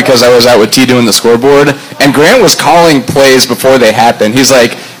radio because I was out with T doing the scoreboard, and Grant was calling plays before they happened. He's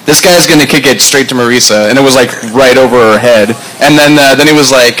like, this guy's going to kick it straight to Marisa, and it was like right over her head. And then he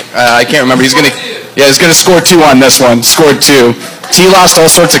was like, I can't remember, he's going to score 2 on this one, scored 2. T lost all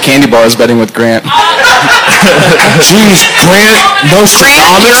sorts of candy bars betting with Grant. Jeez, Grant, no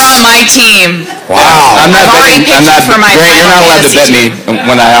Grant, you're on my team. Wow. I'm not I've already betting. picked you for my Grant, you're not allowed to bet fantasy me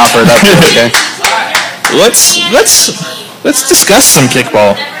when I offer it up to you, okay? Let's discuss some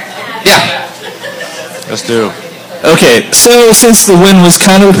kickball. Yeah. Let's do. Okay, so since the win was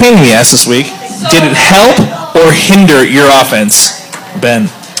kind of a pain in the ass this week, did it help or hinder your offense,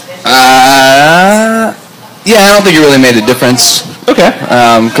 Ben? Yeah, I don't think it really made a difference. Okay.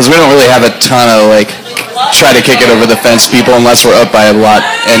 Because we don't really have a ton of, try to kick it over the fence people unless we're up by a lot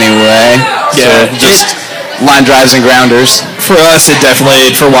anyway. Yeah. So just line drives and grounders. for us,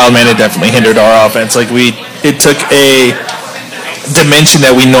 for Wildman, it definitely hindered our offense. Like it took a dimension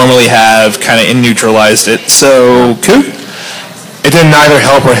that we normally have kind of and neutralized it. So, Coop? It did neither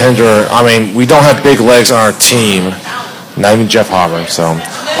help or hinder. I mean, we don't have big legs on our team. Not even Jeff Harper. So,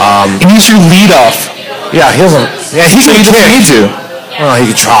 and he's your leadoff. Yeah, he doesn't. Yeah, he doesn't need to. Well, he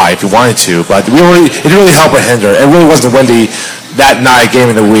could try if he wanted to, but it didn't really help or hinder. It really wasn't windy that night, game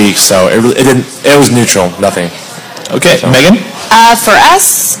of the week. So it didn't. It was neutral. Nothing. Okay, so. Megan. For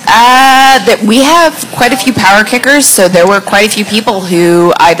us, that we have quite a few power kickers, so there were quite a few people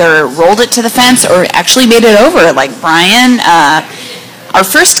who either rolled it to the fence or actually made it over. Like Brian, our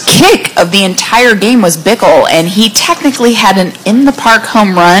first kick of the entire game was Bickle, and he technically had an in-the-park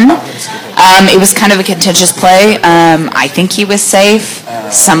home run. It was kind of a contentious play. I think he was safe.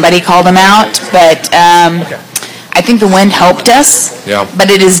 Somebody called him out, but I think the wind helped us. Yeah. But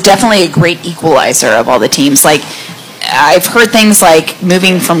it is definitely a great equalizer of all the teams. Like, I've heard things like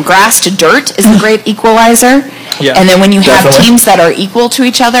moving from grass to dirt is a great equalizer. Yeah, and then when you have definitely. teams that are equal to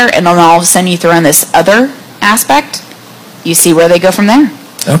each other, and then all of a sudden you throw in this other aspect, you see where they go from there.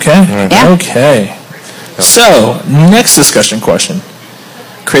 Okay. Yeah. Okay. So, next discussion question.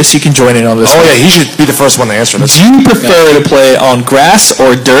 Chris, you can join in on this. Oh, one. yeah, he should be the first one to answer this. Do you prefer to play on grass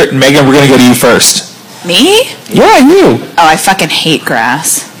or dirt? Megan, we're going to go to you first. Me? Yeah, you. Oh, I fucking hate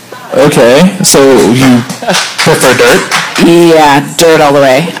grass. Okay, so you prefer dirt? Yeah, dirt all the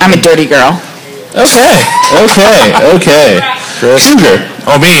way. I'm a dirty girl. Okay. Cougar.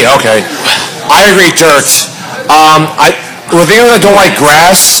 Oh, me? Okay. I agree, dirt. The thing that I don't like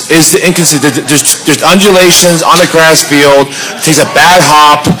grass is the inconsistent. There's undulations on the grass field. It takes a bad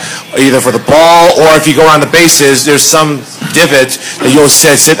hop, either for the ball or if you go around the bases, there's some divot that you'll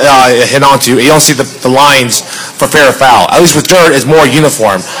hit onto. You don't see the lines for fair or foul. At least with dirt, it's more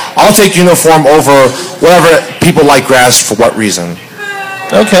uniform. I'll take uniform over whatever people like grass for what reason.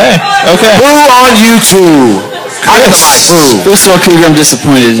 Okay. Boo on you two. First of all, Cougar, I'm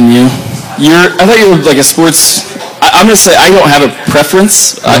disappointed in you. I thought you were like a sports. I'm going to say I don't have a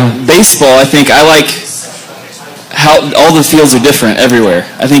preference. Baseball, I think I like how all the fields are different everywhere.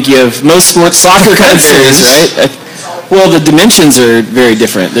 I think you have most sports. Soccer kind of varies, right? Well, the dimensions are very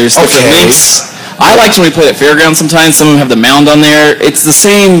different. There's different lengths. I liked when we played at fairgrounds sometimes. Some of them have the mound on there. It's the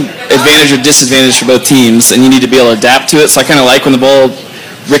same advantage or disadvantage for both teams, and you need to be able to adapt to it. So I kind of like when the ball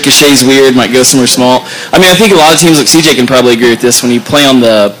ricochets weird, might go somewhere small. I mean, I think a lot of teams, like CJ can probably agree with this, when you play on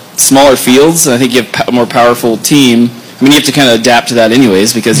the smaller fields, and I think you have a more powerful team. I mean, you have to kind of adapt to that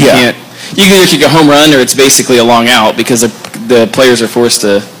anyways, because you can either kick a home run or it's basically a long out because the players are forced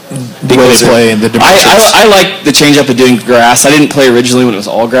to play in the dimensions. I like the change up of doing grass. I didn't play originally when it was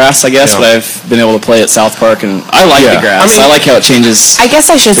all grass, I guess, but I've been able to play at South Park, and I like the grass. I like how it changes. I guess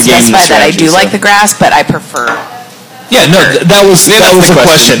I should specify that I do like the grass, but I prefer. Yeah, no, that was the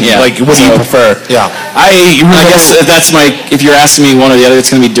question. Yeah. Like, what do you prefer? Yeah. I guess if you're asking me one or the other, it's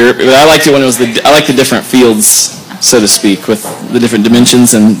going to be dirt. But I liked it when it was I like the different fields, so to speak, with the different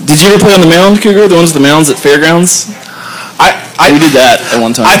dimensions. And did you ever play on the mound, Cougar? The ones with the mounds at fairgrounds? We did that at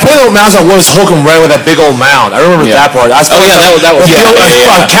one time. I played on mounds. I was Holcomb Red with that big old mound. I remember that part. That was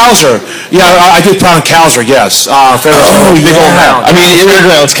Cowser. Yeah, I did play on Cowser. Yes, big old mound. I mean,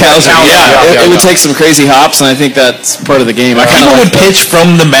 fairgrounds, Cowser. Yeah, it would take some crazy hops, and I think that's part of the game. People would pitch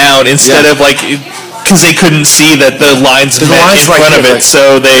from the mound instead of like. Because they couldn't see that the lines met in front of it,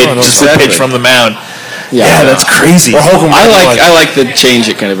 so they just would pitch from the mound. Yeah, that's crazy. I like the change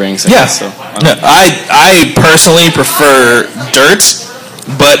it kind of brings. I personally prefer dirt,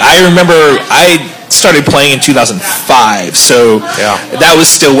 but I remember I started playing in 2005, so that was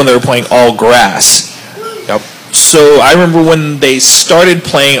still when they were playing all grass. Yep. So I remember when they started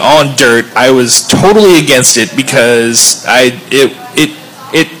playing on dirt, I was totally against it because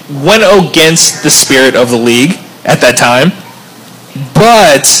it went against the spirit of the league at that time.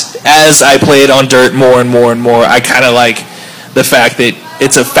 But as I played on dirt more and more and more, I kind of like the fact that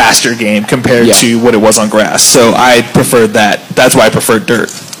it's a faster game compared to what it was on grass. So I preferred that. That's why I preferred dirt.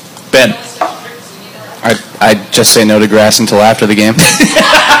 Ben? I'd just say no to grass until after the game.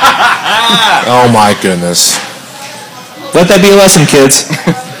 Oh my goodness. Let that be a lesson, kids.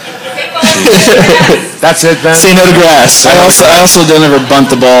 That's it, Ben? Say no to grass. I also don't ever bunt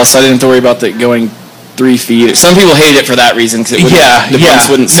the ball, so I didn't have to worry about that going 3 feet. Some people hate it for that reason because the bunts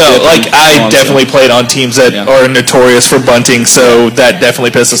wouldn't skip. No, like I definitely played on teams that are notorious for bunting, so that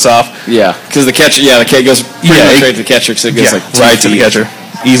definitely pissed us off. Yeah, because the catcher, the kid goes pretty much right to the catcher, so it goes like 2 right feet. to the catcher.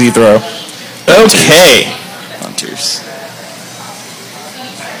 Easy throw. Okay. Bunters.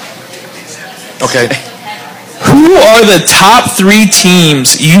 Okay. Who are the top 3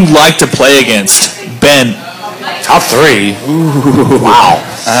 teams you like to play against? Ben. Top 3? Ooh, wow.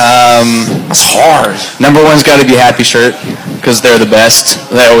 That's hard. Number one's got to be Happy Shirt because they're the best.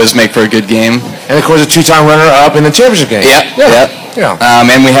 They always make for a good game. And of course, a 2-time runner-up in the championship game. Yeah.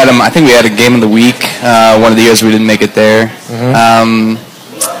 And we had them. I think we had a game of the week. One of the years we didn't make it there.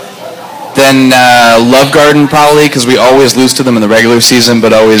 Then Love Garden probably because we always lose to them in the regular season,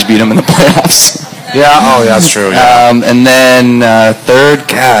 but always beat them in the playoffs. Yeah. That's true. Yeah. And then third,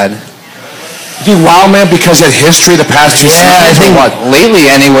 God. You think Wild Man because he had history the past 2 seasons? Yeah, I think lately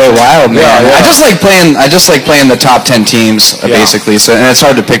anyway, Wild Man. Yeah. I just like playing the top 10 teams basically. So and it's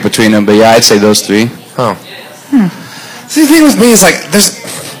hard to pick between them, but yeah, I'd say those 3. Oh. See, the thing with me is like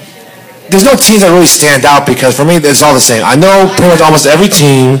there's no teams that really stand out because for me it's all the same. I know pretty much almost every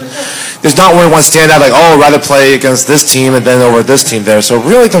team. There's not really one stand out like I'd rather play against this team and then over this team there. So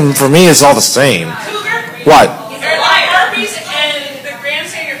really for me it's all the same. What? Harpies and the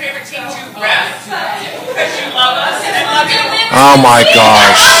grandstand your favorite team to ref because you love us and I love you. Oh my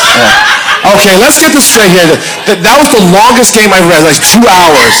gosh. Okay, let's get this straight here. That was the longest game I've read, like 2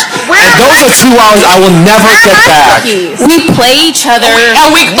 hours. And those are 2 hours I will never get back. We play each other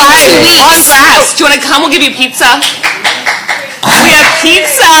week 5 on grass. Do you want to come? We'll give you pizza. We have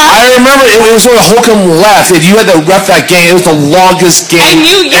pizza. I remember it was when Holcomb left. If you had to ref that game, it was the longest game And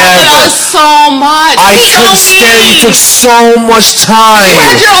you yelled at us so much. I couldn't stand it. It took so much time. You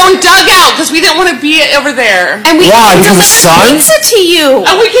had your own dugout because we didn't want to be over there. And we Why? Because of the sun? pizza to you.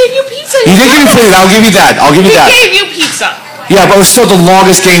 And we gave you pizza. You did give me pizza. I'll give you that. We gave you pizza. Yeah, but it was still the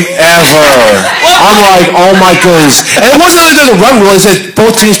longest game ever. I'm like, oh my goodness. And it wasn't that there's a run rule. It said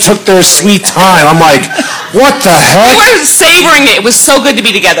both teams took their sweet time. I'm like, what the heck? We were savoring it. It was so good to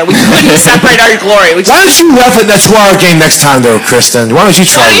be together. We couldn't separate our glory. Why don't you ref that 2-hour game next time, though, Kristen? Why don't you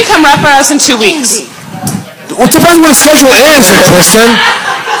try Why don't it? you come rep for us in 2 weeks? Well, it depends when the schedule is, Kristen.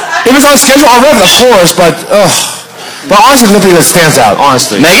 If it's on schedule, I'll ref it, of course, but, But honestly, nothing that stands out,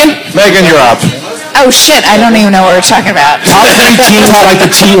 honestly. Megan, you're up. Oh shit, I don't even know what we're talking about. Top 3 teams I like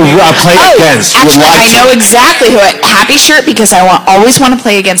the team play against. Actually, I know exactly who Happy Shirt because I always want to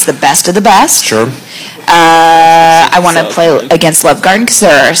play against the best of the best. Sure. I want to play against Love Garden because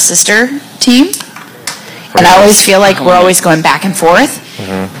they're our sister team. And I always feel like we're always going back and forth.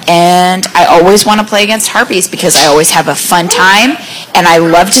 And I always want to play against Harpies because I always have a fun time. And I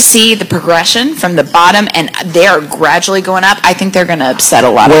love to see the progression from the bottom, and they are gradually going up. I think they're going to upset a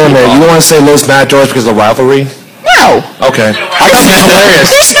lot of people. Wait a minute, you don't want to say Los Matadors because of the rivalry? No. Okay. I thought it was hilarious.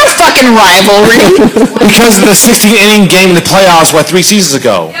 There's no fucking rivalry. Because of the 16-inning game in the playoffs, 3 seasons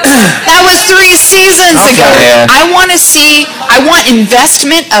ago? That was 3 seasons ago. Yeah. I want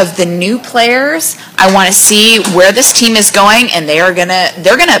investment of the new players. I want to see where this team is going, and they're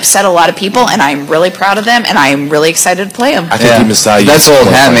gonna upset a lot of people, and I'm really proud of them, and I'm really excited to play them. I think you missed out. That's old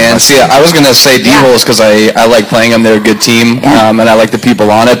hat, man. See, I was going to say D-Holes because I like playing them. They're a good team, and I like the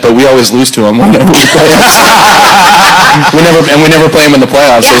people on it, but we always lose to them whenever we play them. we never play them in the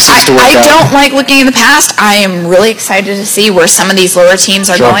playoffs, so it seems to work out. I don't like looking in the past. I am really excited to see where some of these lower teams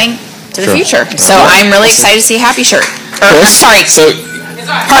are going to the future. So I'm really excited to see Happy Shirt. Sorry.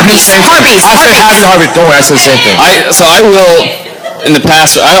 Harpies. I said Harpies. Don't worry, I said the same thing. I will, in the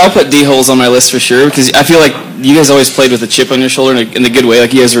past, I'll put D-Holes on my list for sure because I feel like you guys always played with a chip on your shoulder in a good way.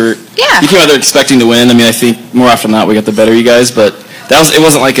 Like you guys were, you came out there expecting to win. I mean, I think more often than not we got the better you guys, but it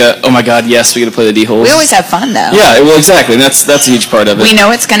wasn't like oh my god, yes, we got to play the D-Holes. We always have fun though. Yeah, well, exactly, and that's a huge part of it. We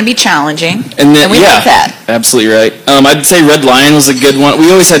know it's going to be challenging, and we like that. Absolutely right. I'd say Red Lion was a good one.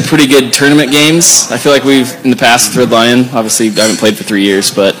 We always had pretty good tournament games. I feel like we've in the past with Red Lion. Obviously, I haven't played for 3 years,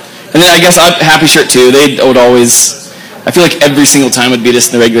 but and then I guess Happy Shirt too. They would always. I feel like every single time would beat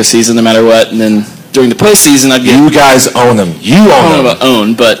us in the regular season, no matter what, and then during the postseason, I'd get. You guys own them. You own them. I don't know about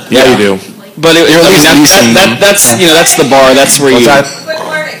own, but yeah, you do. But you're at least that's that's the bar. That's where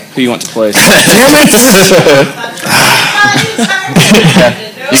who you want to play. Did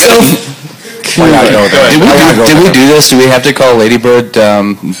we do this? Do we have to call Ladybird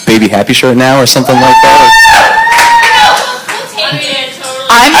Baby Happy Shirt now or something like that?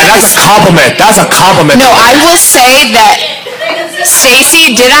 That's a compliment. That's a compliment. No, I will say that,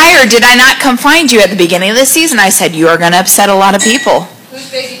 Stacy, did I or did I not come find you at the beginning of the season? I said you are going to upset a lot of people. Who's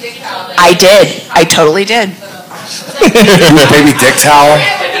baby dick towel? I did. I totally did. Who's baby dick towel?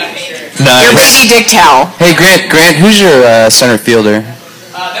 Nice. Your baby dick towel. Hey, Grant, who's your center fielder?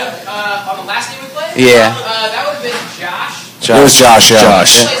 On the last game we played? Yeah. That would have been Josh. It was Josh, yeah.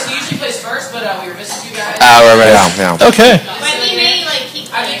 Josh. He usually plays first, but we were missing you guys. Right. Yeah. Okay. But he may,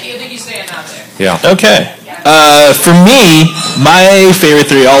 I think he's staying out there. Yeah. Okay. For me, my favorite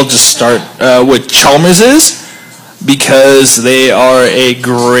 3, I'll just start with Chalmers because they are they're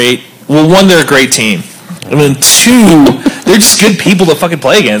a great team. And then 2, they're just good people to fucking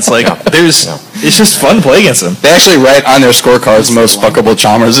play against. Like, it's just fun to play against them. They actually write on their scorecards most fuckable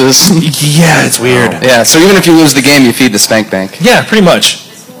Chalmerses. Yeah, it's weird. Yeah, so even if you lose the game, you feed the spank bank. Yeah, pretty much.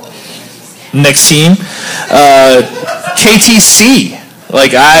 Next team, KTC.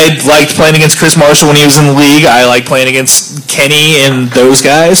 Like, I liked playing against Chris Marshall when he was in the league. I like playing against Kenny and those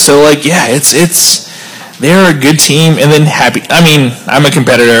guys. So, like, yeah, they're a good team. And then I'm a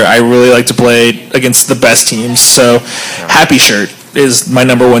competitor. I really like to play against the best teams. So, Happy Shirt is my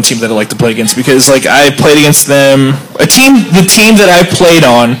number one team that I like to play against because, like, I played against them. The team that I played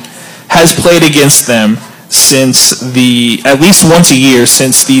on has played against them since at least once a year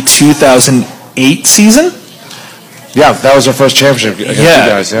since the 2008 season. Yeah, that was our first championship against you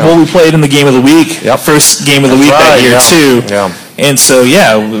guys. Yeah. Well, we played in the game of the week. First game of the week that year too. Yeah. And so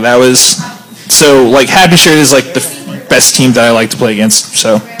that was like Happy Shirt is like the best team that I like to play against.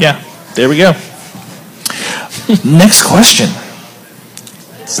 So yeah, there we go. Next question: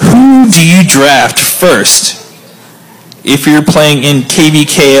 who do you draft first if you're playing in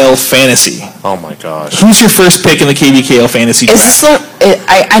KBKL Fantasy? Oh my gosh. Who's your first pick in the KBKL Fantasy draft?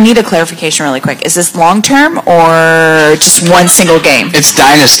 I need a clarification really quick. Is this long term or just one single game? It's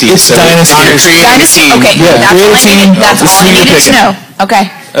Dynasty. It's Dynasty. Dynasty. Okay, that's all I needed to know. Okay.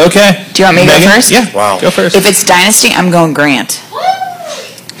 Okay. Do you want me to go first? Yeah. Wow. Go first. If it's Dynasty, I'm going Grant.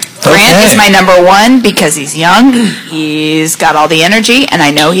 Grant is my number one because he's young, he's got all the energy, and I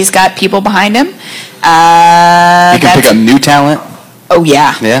know he's got people behind him. You can pick up new talent. Oh,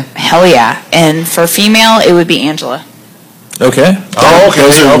 yeah. Yeah? Hell yeah. And for female, it would be Angela. Okay. Oh, okay.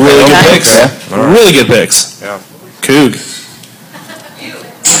 Those are really good picks. Yeah. Right. Really good picks. Yeah. Coog.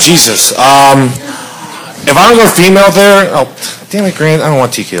 Jesus. If I'm going to go female there, damn it, Grant, I don't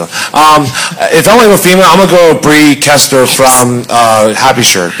want tequila. If I'm going to go female, I'm going to go Bree Kester from Happy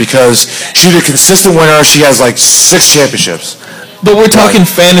Shirt because she's a consistent winner. She has like 6 championships. But we're talking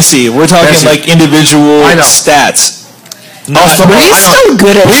fantasy. We're talking like individual stats. Bree's so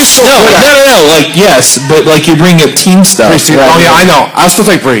good at it. No. Like, yes, but like you bring up team stuff. Oh, yeah, I know. I'll still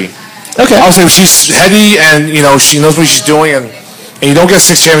take Bree. Okay. I'll say she's heady and, she knows what she's doing and you don't get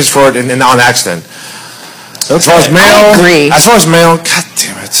 6 champions for it on accident. Okay. As far as male, God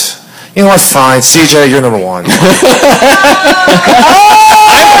damn it. You know what? Fine. CJ, you're number 1. I'm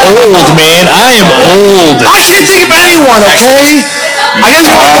old, man. I am old. I can't think of anyone, okay? I didn't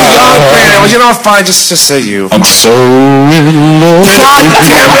think of young man. You know, fine. Just say you. I'm so in love. God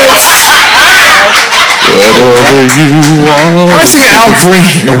damn it. Whatever you want. I'm thinking Al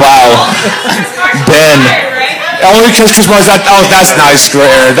Green. Wow. Ben. Only because Chris Mars, that's nice,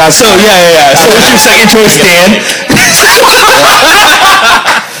 Aaron. That's so, yeah. So what's your second choice, Dan?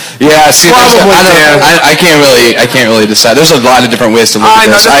 Yeah, see, I can't really decide. There's a lot of different ways to look at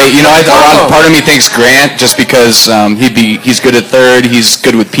this. Part of me thinks Grant just because he's good at third. He's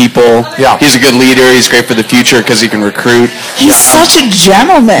good with people. Yeah, he's a good leader. He's great for the future because he can recruit. He's such a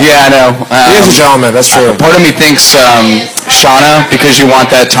gentleman. Yeah, I know. He is a gentleman. That's true. Part of me thinks Shauna because you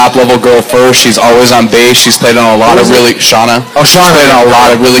want that top level girl first. She's always on base. She's played on a lot of Shauna. Oh, Shauna. She's played on a lot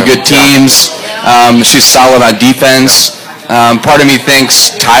of really good teams. She's solid on defense. Part of me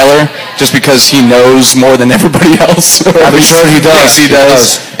thinks Tyler, just because he knows more than everybody else. I'm sure he does. Yes, he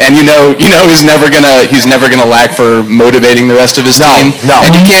does. And he's never gonna lack for motivating the rest of his team. No.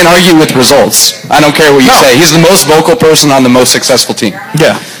 And you can't argue with results. I don't care what you say. He's the most vocal person on the most successful team.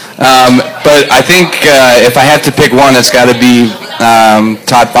 Yeah. But I think if I have to pick one, it's got to be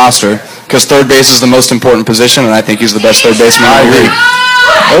Todd Foster, because third base is the most important position, and I think he's the best third baseman in the league.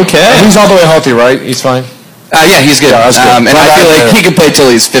 Okay. And he's all the way healthy, right? He's fine. Yeah, he's good. Yeah, good. And I feel like he could play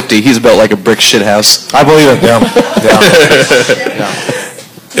till he's 50. He's built like a brick shit house. I believe it. Yeah.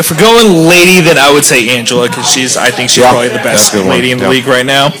 If we're going lady, then I would say Angela because I think she's probably the best lady in the league right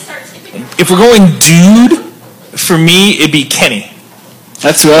now. If we're going dude, for me it'd be Kenny.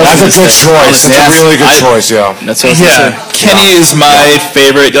 That's a good choice. That's a really good choice. Yeah. That's what I was Kenny is my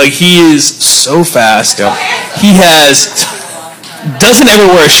favorite. Like he is so fast. Yeah. He doesn't ever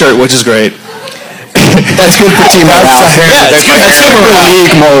wear a shirt, which is great. That's good for team morale. It's good for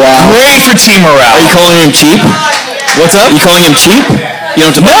league morale. Great for team morale. Are you calling him cheap? What's up? Are you calling him cheap? You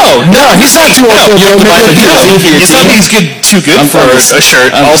don't have to no, he's not too old. It's not that he's too good for a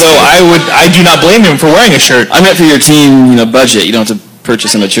shirt. Although I do not blame him for wearing a shirt. I meant for your team, budget. You don't have to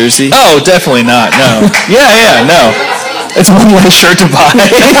purchase him a jersey. Oh, definitely not. No. No. It's one less shirt to buy.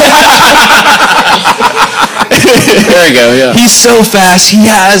 There you go, yeah. He's so fast. He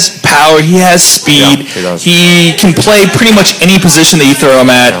has power. He has speed. Yeah, he does. He can play pretty much any position that you throw him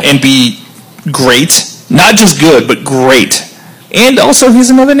at and be great. Not just good, but great. And also, he's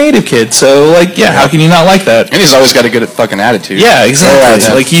another native kid, so, like, yeah, how can you not like that? And he's always got a good fucking attitude. Yeah, exactly.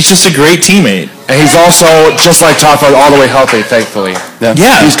 Yeah. Like, he's just a great teammate. And he's also, just like Todd, all the way healthy, thankfully. Yeah.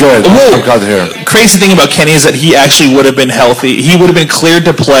 He's good. Well, I'm glad to hear. Crazy thing about Kenny is that he actually would have been healthy. He would have been cleared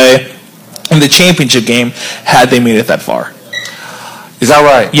to play in the championship game had they made it that far. Is that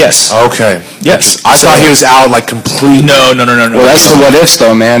right? Yes. Okay. Yes. I thought he was out like completely. No. Well, that's the what ifs,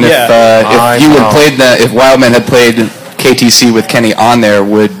 though, man. Yeah. If you had played that, if Wildman had played KTC with Kenny on there,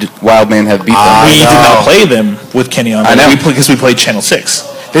 would Wildman have beat them? We did not play them with Kenny on there. I know. Because we played Channel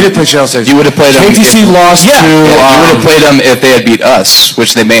 6. They did play Channel 6. You would have played them. KTC lost to. You would have played them if they had beat us,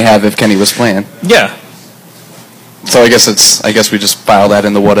 which they may have if Kenny was playing. Yeah. So I guess we just file that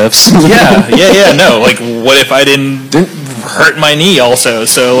in the what ifs. Yeah. No, like, what if I didn't hurt my knee also?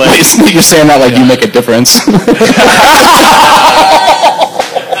 So, like, you're saying that like you make a difference.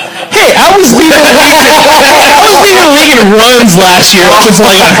 Hey, I was leading league in runs last year up until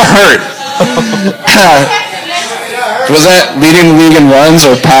I got hurt. Was that leading league in runs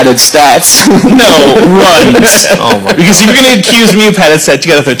or padded stats? No, runs. Oh my. Because if you're going to accuse me of padded stats,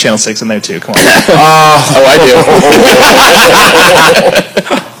 you got to throw Channel 6 in there too. Come on. Oh, I do.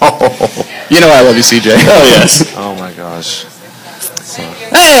 You know I love you, CJ. Oh, yes. Oh my gosh.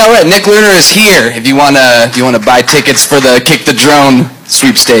 Hey, all right. Nick Lunar is here. If you wanna buy tickets for the Kick the Drone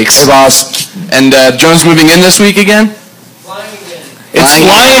sweepstakes. Hey, boss. And Drone's moving in this week again. It's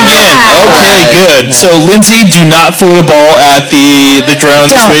flying again. Okay, good. So, Lindsay, do not throw the ball at the drone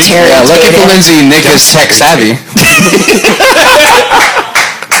this week. Yeah, lucky for Lindsay, Nick is tech savvy.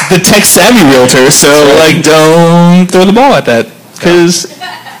 The tech savvy realtor. So, like, don't throw the ball at that because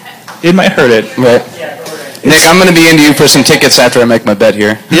it might hurt it. Right. Nick, I'm going to be into you for some tickets after I make my bet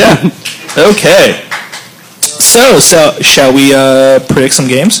here. Yeah. Okay. So shall we predict some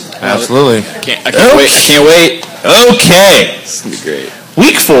games? Absolutely. I can't wait. Can't wait. Okay. This is going to be great.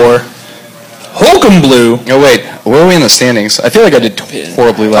 Week 4, Holcomb Blue. Oh, wait. Where are we in the standings? I feel like I did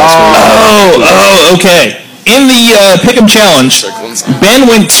horribly last week. Oh, okay. In the Pick'em Challenge, Ben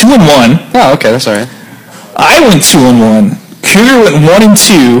went 2-1. Oh, okay. That's all right. I went 2-1. Cougar went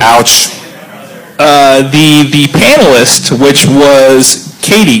 1-2. Ouch. The panelist, which was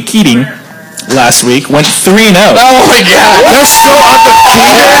Katie Keating, last week, went 3-0. Oh my God! That's so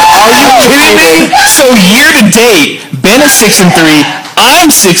undefeated. Are you kidding me? So year to date, Ben is 6-3.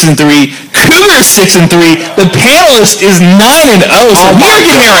 I'm 6-3. Cougar is 6-3. The panelist is 9-0. So we are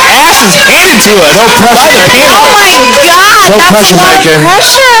getting our asses handed to us. No pressure. Oh my God! No That's pressure, a lot of Bacon.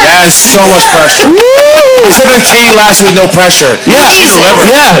 pressure. Yes, so much pressure. I said to Katie last week, no pressure. Yeah, she delivered.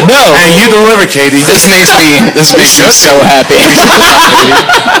 Yeah, no. And you delivered, Katie. This makes me so happy.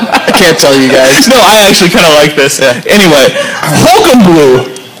 I can't tell you guys. No, I actually kind of like this. Anyway, Holcomb Blue,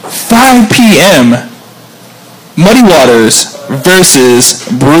 5 p.m. Muddy Waters versus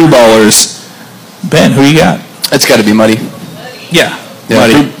Brew Ballers. Ben, who you got? It's got to be Muddy. Yeah,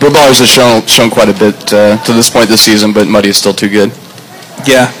 Muddy. Brew Ballers has shown quite a bit to this point this season, but Muddy is still too good.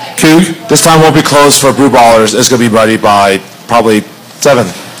 Yeah. Coog? This time won't be close for Brew Ballers. It's going to be Muddy by probably 7.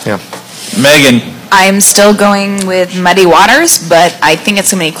 Yeah. Megan? I'm still going with Muddy Waters, but I think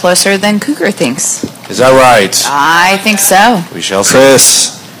it's going to be closer than Cougar thinks. Is that right? I think so. We shall see.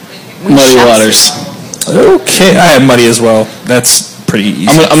 Chris? We Muddy shall Waters. see. Okay, I have Muddy as well. That's pretty easy.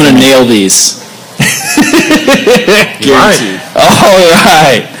 I'm going to nail these. Guaranteed. All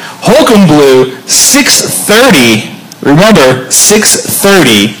right. Holcomb Blue, 6:30. Remember,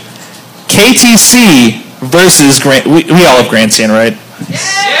 6:30. KTC versus Grand. We all have Grandstand, right?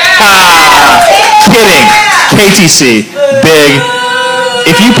 Kidding. KTC, big.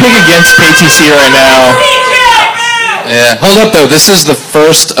 If you pick against KTC right now. Yeah. Hold up, though. This is the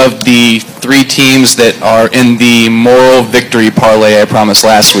first of the 3 teams that are in the moral victory parlay I promised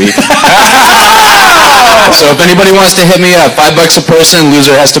last week. So if anybody wants to hit me up, $5 a person,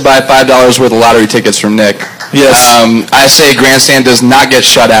 loser has to buy $5 worth of lottery tickets from Nick. Yes. I say Grandstand does not get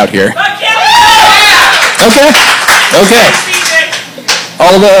shut out here. Okay.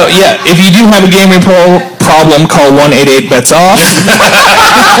 Although, yeah, if you do have a gambling problem, call 1-888-BETS-OFF.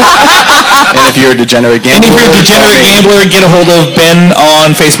 And if you're a degenerate gambler, get a hold of Ben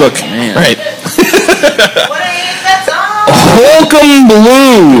on Facebook. Man. Right. Holcomb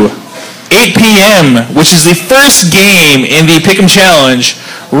Blue, 8 p.m., which is the first game in the Pick'em Challenge.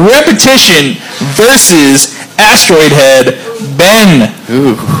 Repetition versus Asteroid Head. Ben.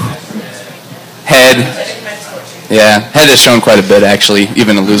 Ooh. Head. Yeah, Head has shown quite a bit, actually,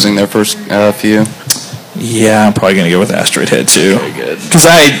 even in losing their first few. Yeah, I'm probably going to go with Asteroid Head, too. Very good. Because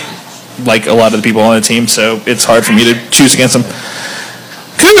I like a lot of the people on the team, so it's hard for me to choose against them.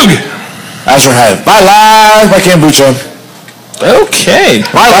 Coog! Asteroid Head. Bye, live by Kombucha. Okay.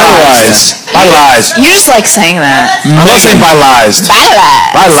 Vitalized. You just like saying that. I'm not saying vitalized.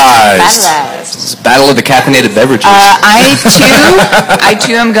 Vitalized. It's a battle of the caffeinated beverages. I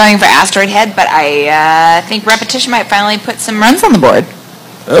too am going for Asteroid Head, but I think repetition might finally put some runs on the board.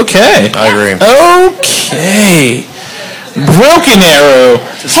 Okay. I agree. Okay. Broken Arrow.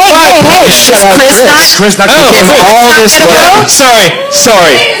 Hey! Shut up, Chris not came all this way. Sorry.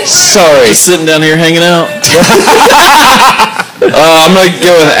 Just sitting down here hanging out. I'm going to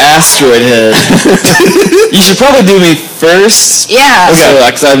go with Asteroid Head. You should probably do me first. Yeah. Okay.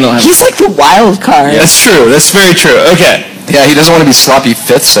 Because I don't have. He's like the wild card. That's true. That's very true. Okay. Yeah, he doesn't want to be sloppy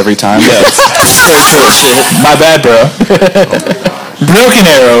fifths every time. Yeah, that's very true. My bad, bro. Broken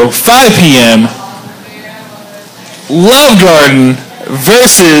Arrow, 5 p.m. Love Garden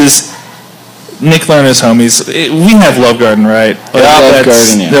versus Nick Lerner's homies. We have Love Garden, right? Love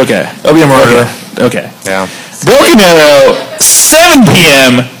Garden, yeah. Okay. That'll be a murder. Okay. Yeah. Broken Arrow, 7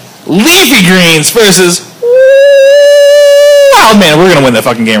 p.m. Leafy Greens versus Wild Man. We're going to win that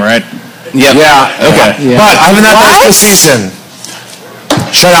fucking game, right? Yep. Yeah. Okay. Yeah. But I haven't had that this season.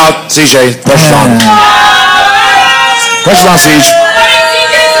 Shout out, CJ. Pressure's on. Pressure's on, Siege.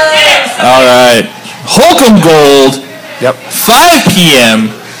 All right. Holcomb Gold, Yep. 5 p.m.,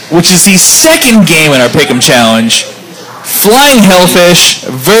 which is the second game in our Pick'em Challenge. Flying Hellfish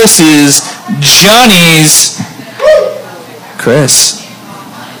versus Johnny's Chris.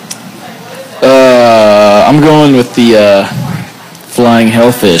 I'm going with the Flying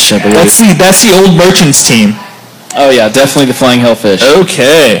Hellfish, I believe. That's the old Merchants team. Oh, yeah, definitely the Flying Hellfish.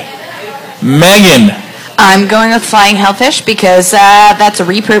 Okay. Megan. I'm going with Flying Hellfish because that's a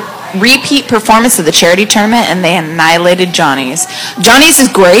repeat performance of the charity tournament, and they annihilated Johnny's. Johnny's is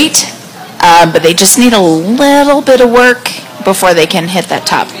great, but they just need a little bit of work before they can hit that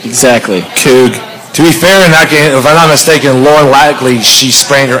top. Exactly. Coog. To be fair, in that game, if I'm not mistaken, Lauren Lackley, she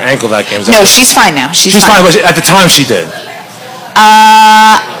sprained her ankle that game. No, she's fine now. She's fine, but at the time she did.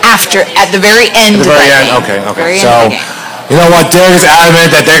 At the very end. At the very end. Game. Okay. So, you know what? Derek is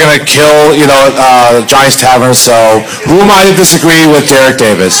adamant that they're going to kill, Johnny's Tavern. So, who am I to disagree with Derek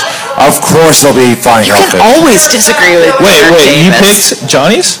Davis? Of course, it'll be Flying You Hellfish. can always disagree with Wait, Derek you Davis. picked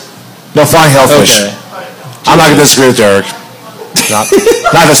Johnny's? No, Flying Hellfish. Okay. I'm not going to disagree with Derek. Not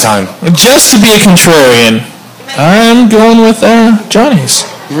this time. Just to be a contrarian, I'm going with Johnny's.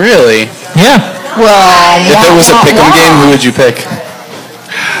 Really? Yeah. Well, If there was a pick'em game, who would you pick?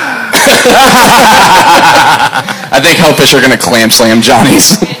 I think Hellfish are going to clam slam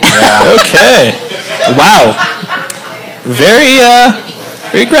Johnny's. Yeah. Okay. Wow. Very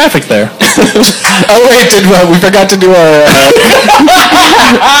graphic there. Oh wait, we forgot to do our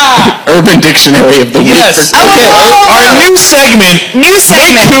Urban Dictionary of the Week. Yes. Okay. Our new segment. Make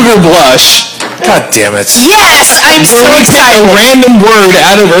Cougar blush. God damn it. Yes, I'm so Where we take excited. a random word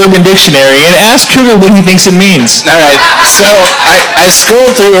out of Urban Dictionary and ask Cougar what he thinks it means. All right, so I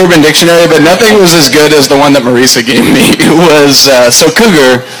scrolled through Urban Dictionary, but nothing was as good as the one that Marisa gave me. It was, so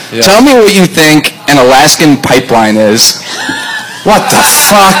Cougar, tell me what you think an Alaskan pipeline is. What the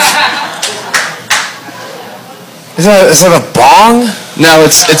fuck? Is that a bong? No,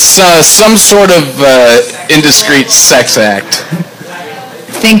 it's some sort of indiscreet sex act.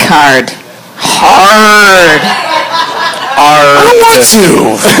 Think hard. Hard. I don't want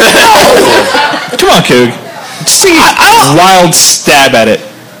to. Come on, Coog. Just take a wild stab at it.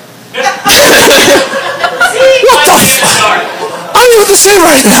 What the fuck? I don't know what to say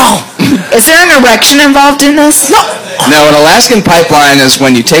right now. Is there an erection involved in this? No. No, an Alaskan pipeline is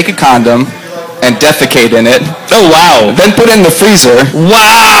when you take a condom and defecate in it. Oh, wow. Then put it in the freezer.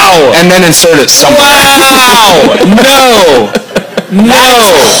 Wow. And then insert it somewhere. Wow. No.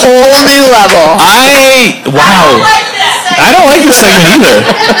 That's a whole new level. Wow. I don't like this segment either.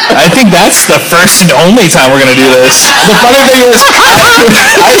 I think that's the first and only time we're going to do this. The funny thing is,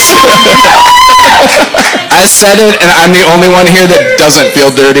 I said it, and I'm the only one here that doesn't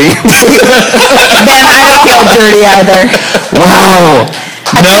feel dirty. Man, I don't feel dirty either. Wow.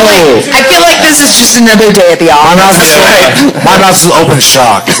 I feel like this is just another day at the office. My mouth's open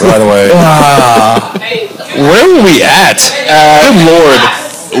shock, by the way. Where were we at? Good Lord.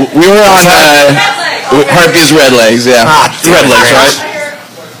 We were on Harpy's Red Legs, yeah. Red Legs, right?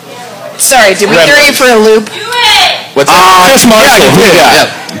 Sorry, did we throw you for a loop? What's that? Chris Marshall.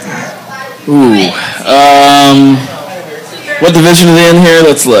 Ooh. What division are they in here?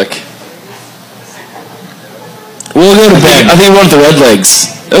 Let's look. We'll go to Ben. I think we want the Red Legs.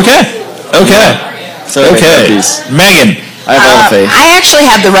 Okay. So Megan. I have all faith. I actually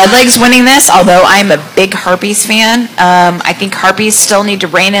have the Redlegs winning this, although I'm a big Harpies fan. I think Harpies still need to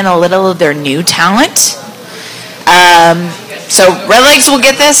rein in a little of their new talent. So Redlegs will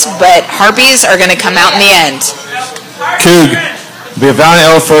get this, but Harpies are going to come out in the end. Coog. Be a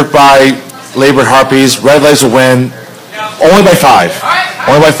valiant effort by Labored Harpies. Redlegs will win only by 5.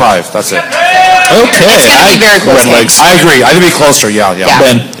 Only by 5. That's it. Okay. It's going to be very close. I agree. I think it'll be closer. Yeah.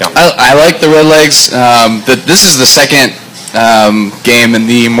 Ben. I like the Redlegs. This is the second game in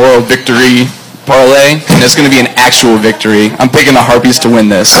the moral victory parlay, and it's going to be an actual victory. I'm picking the Harpies to win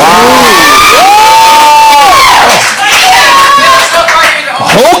this.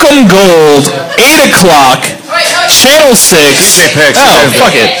 Holcomb Gold, 8 o'clock, Channel 6. Oh,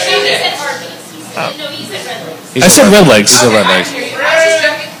 fuck it. I said Redlegs.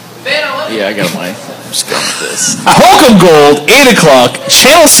 Yeah, I got mine. I'm just going with this. Holcomb Gold, 8 o'clock,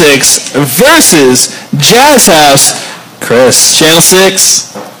 Channel 6 versus Jazz House. Chris. Channel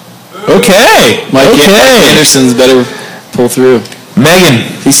 6. Okay. Mike Anderson's better pull through. Megan.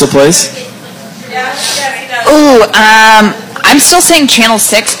 He still plays? Ooh, I'm still saying Channel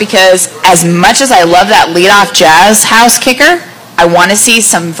 6 because as much as I love that leadoff Jazz House kicker, I want to see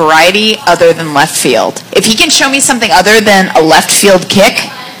some variety other than left field. If he can show me something other than a left field kick,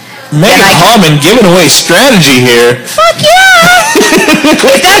 Megan Harmon giving away strategy here. Fuck yeah!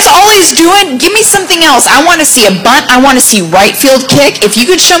 If that's all he's doing, give me something else. I want to see a bunt. I want to see right field kick. If you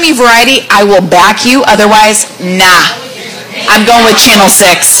could show me variety, I will back you. Otherwise, nah. I'm going with Channel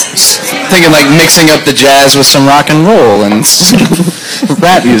 6. Thinking like mixing up the jazz with some rock and roll and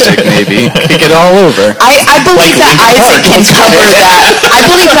rap music, maybe. Kick it all over. I believe that Isaac can cover that. I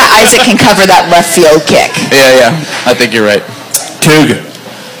believe that Isaac can cover that left field kick. Yeah. I think you're right. Coog.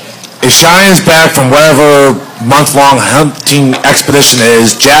 If Cheyenne's back from whatever month-long hunting expedition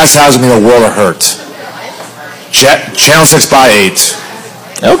is, Jazz House will be a world of hurt. Channel 6 by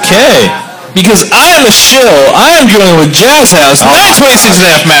 8. Okay. Because I am a shill, I am going with Jazz House,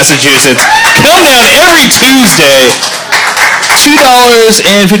 926.5 Massachusetts. Come down every Tuesday.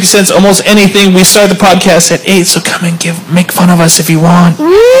 $2.50, almost anything. We start the podcast at 8, so come and make fun of us if you want.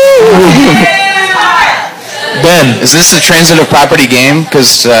 Ben, is this a transitive property game?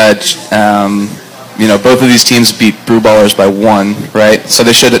 Because both of these teams beat Brewballers by 1, right? So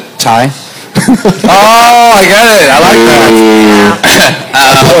they should tie. Oh, I get it. I like that.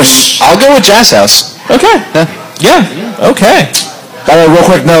 I'll go with Jazz House. Okay. Yeah. Okay. By the way, real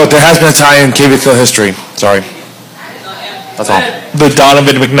quick note: there has been a tie in KV Kill history. Sorry. That's all. The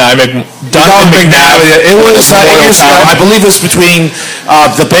Donovan McNabb. It was 8 years ago. I believe it was between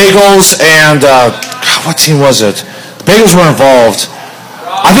the Bagels and what team was it? The Bagels were involved.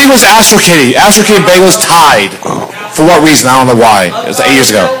 I think it was Astro Kitty. Astro Kitty and Bagels tied. For what reason? I don't know why. It was 8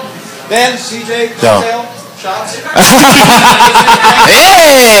 years ago. Ben, CJ, shots.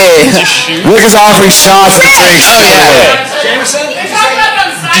 Hey! Rick is offering shots and drinks. Oh, yeah. Jameson?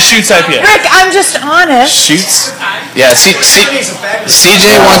 Just shoots IPA. Rick, I'm just honest. Shoots? Yeah,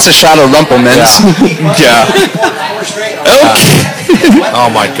 CJ wants a shot of Rumpelmans. Yeah. Okay.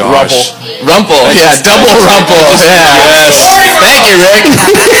 Oh my gosh. Rumple. Yeah, double Rumple. Yeah. Yes. Thank you, Rick.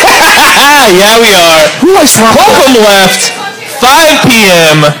 Yeah, we are. Holcomb left, 5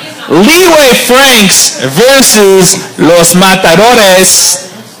 p.m. Leeway Franks versus Los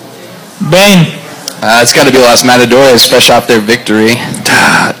Matadores. Ben. It's got to be Los Matadores, fresh off their victory.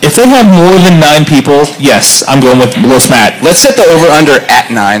 If they have more than 9 people, yes, I'm going with Los Mat. Let's set the over-under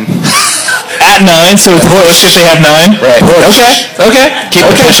at 9. At 9, so it's push if they have 9? Right. Okay. Keep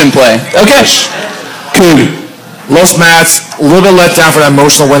the push and play. Okay. Cool. Los Mats, a little bit let down for that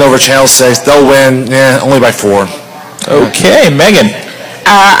emotional win over Channel 6. They'll win, only by 4. Okay, Megan.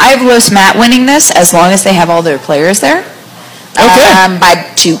 I have Los Mat winning this as long as they have all their players there. Okay. By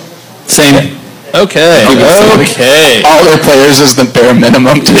 2. Same. Okay. All their players is the bare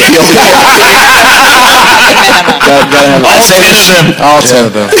minimum to be able to I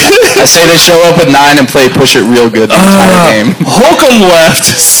say they show up at 9 and play push it real good the entire game. Holcomb left,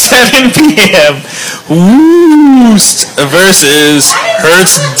 7 p.m. Woost versus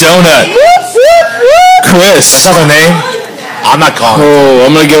Hertz Donut. Chris. That's not their name? I'm not calling it. Oh,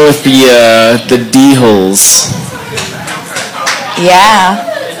 I'm going to go with the D-holes. Yeah.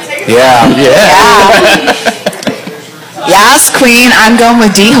 Yes, Queen. I'm going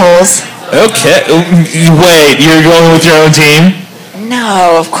with D-holes. Okay. Wait, you're going with your own team?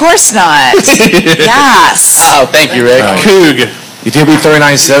 No, of course not. Yes. Oh, thank you, Rick. Coog. You think it'll be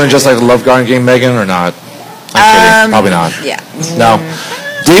 39-7 just like the Love Garden game, Megan, or not? I'm kidding. Probably not. Yeah. No.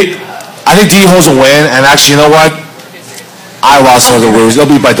 I think D-holes will win, and actually, you know what? I lost hope of Roost. They'll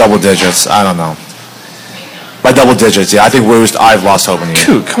be by double digits. I don't know. By double digits, yeah. I think Roost, I've lost hope in you.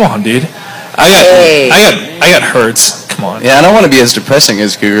 Coog, come on, dude. I got Hertz. Come Come on. Yeah, I don't want to be as depressing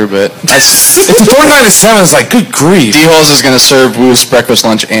as Cougar, but it's 49-7. It's like, good grief. D-Holes is going to serve Woos breakfast,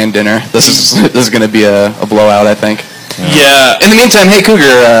 lunch, and dinner. This is going to be a blowout, I think. Yeah. In the meantime, hey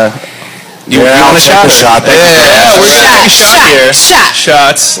Cougar, you want a shot? Yeah, we're gonna take a shot here.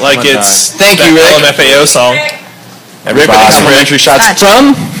 Shots like Oh my it's God. Thank that you, Rick. LMFAO song. Everybody, complimentary shots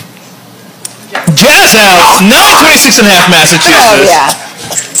from Jazz House, number 26.5 Massachusetts. Oh, yeah.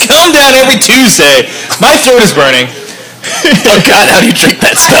 Come down every Tuesday. My throat is burning. Oh God, how do you drink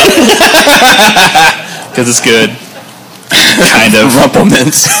that stuff? Because it's good. Kind of.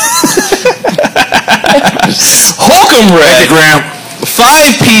 Rumplements. Holcomb Red,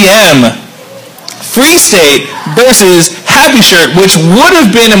 5 p.m. Free State versus Happy Shirt, which would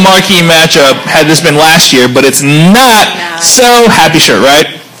have been a marquee matchup had this been last year, but it's not. So Happy Shirt,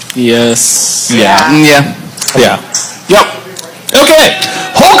 right? Yes. Yeah. Yep. Okay.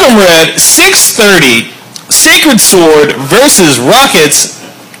 Holcomb Red, 6:30. Sacred Sword versus Rockets.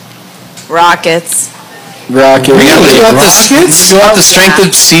 Rockets. Really? You got the strength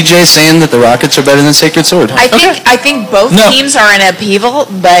of CJ saying that the Rockets are better than Sacred Sword. I think both teams are in upheaval,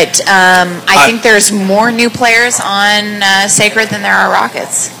 but I think there's more new players on Sacred than there are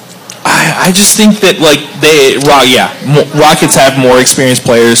Rockets. I just think that Rockets have more experienced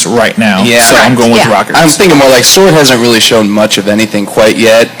players right now. Yeah. So I'm going with Rockets. I'm thinking more like Sword hasn't really shown much of anything quite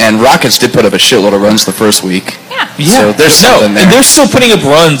yet, and Rockets did put up a shitload of runs the first week. So there's something there. And they're still putting up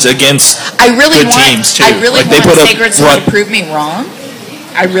runs against good teams too. I really they want put up Sacred Sword to prove me wrong.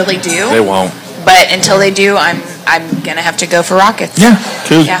 I really do. They won't. But until they do, I'm gonna have to go for Rockets. Yeah,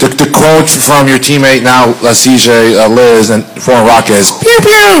 cool. Yeah. The quote from your teammate now, CJ, Liz, and former Rockets, pew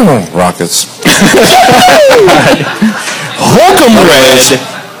pew, Rockets. Holcomb Red,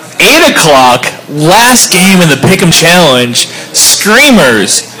 8 o'clock, last game in the Pick'em Challenge.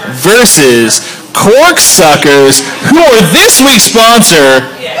 Screamers versus Corksuckers, who are this week's sponsor.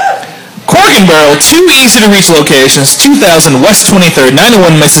 Cork and Barrel, 2 easy-to-reach locations, 2000 West 23rd,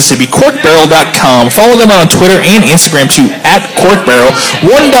 901 Mississippi, corkbarrel.com. Follow them on Twitter and Instagram too, @corkbarrel.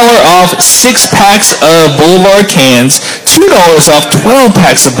 $1 off 6 packs of Boulevard cans, $2 off 12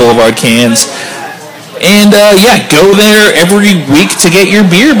 packs of Boulevard cans. And, go there every week to get your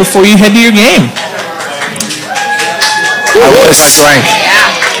beer before you head to your game. Frank.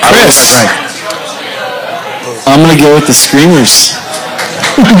 Chris. I'm going to go with the Screamers.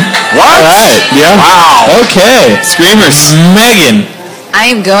 What? All right. Yeah. Wow. Okay. Screamers. Megan. I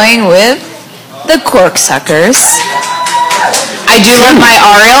am going with the Corksuckers. I do love my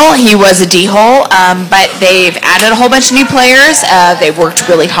Ariel. He was a D-hole, but they've added a whole bunch of new players. They've worked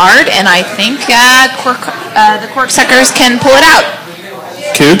really hard, and I think the Corksuckers can pull it out.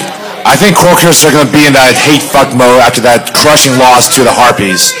 Coog? I think Corkers are going to be in that hate fuck mode after that crushing loss to the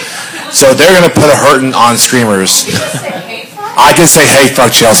Harpies. So they're going to put a hurting on Screamers. I did say, hey,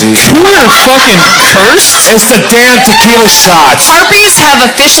 fuck Chelsea. You are fucking cursed? It's the damn tequila shots. Harpies have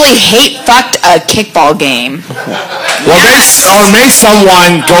officially hate-fucked a kickball game. Well, make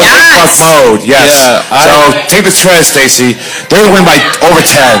someone go in fuck mode. Yes. Yeah, so take the thread, Stacy. They're going to win by over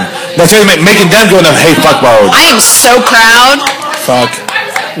 10. That's making them go into hate fuck mode. I am so proud. Fuck.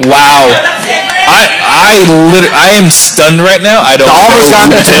 Wow. I am stunned right now. I don't know. The Auburn's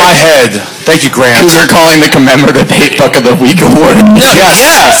gotten into my head. Thank you, Grant. Cougar calling the commemorative hate fuck of the week award.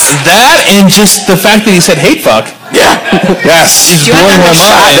 Yes. That and just the fact that he said hate fuck. Yeah. Yes. It's blowing my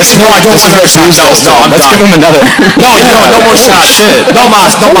mind. No, I don't want another shot. No, I'm Let's done. give him another. No more shots. Shit. No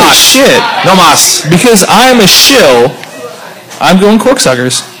mas. Shit. No mas. Because I'm a shill, I'm going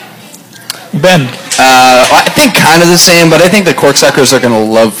Corksuckers. Ben. I think kind of the same, but I think the Corksuckers are going to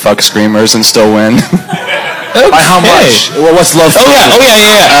love fuck Screamers and still win. Okay. By how much? Well, what's love? Oh yeah. Okay.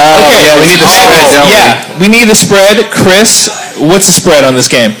 Yeah, we need the spread. don't we? Yeah, we need the spread. Chris, what's the spread on this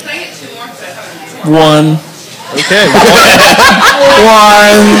game? 1. Okay. 1.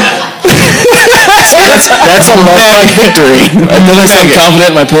 That's a love victory. And then I sound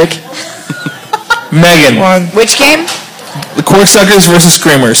confident in my pick. Megan. Which game? The Corksuckers versus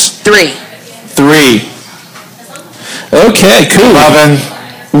Screamers. 3. 3. Okay, cool. 11.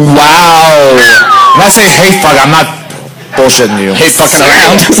 Wow. When I say hate fuck, I'm not bullshitting you. Hate fucking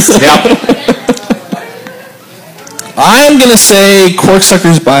around. Yep. I'm going to say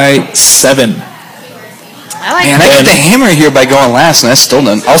Corksuckers by 7. I like Man, I get the hammer here by going last, and I still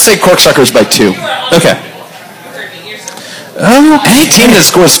don't. I'll say Corksuckers by 2. Okay. Any team that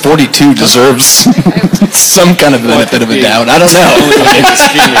scores 42 deserves some kind of benefit of a doubt. I don't know.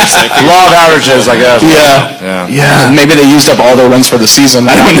 Law of averages, I guess. Yeah. Maybe they used up all their runs for the season.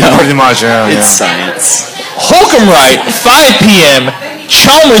 I don't know. Pretty much, yeah. It's science. Holcomb Right, 5 p.m.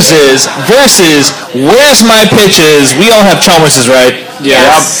 Chalmers's versus Where's My Pitches. We all have Chalmers's, right?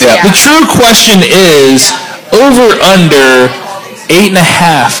 Yes. Yeah. The true question is over under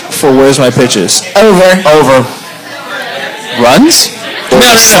 8.5 for Where's My Pitches. Over. Runs?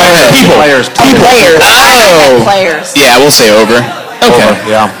 No. People. Players. Oh. Players. Yeah, we'll say over. Okay.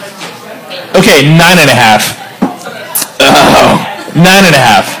 Yeah. Okay, 9.5. Oh.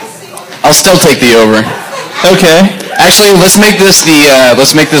 9.5. I'll still take the over. Okay. Actually, let's make this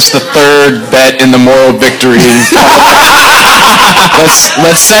the third bet in the moral victory.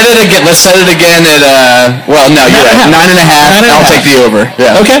 let's set it again. Let's set it again at well, no, you're right. 9.5. I'll take the over.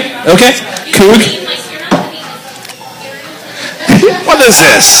 Yeah. Okay. Coog. What is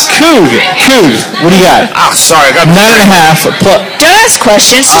this? Coog. What do you got? Oh, sorry. I got 9.5 plus. Don't ask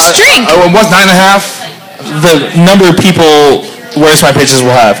questions. Just drink. What's 9.5? The number of people Where's My Pitches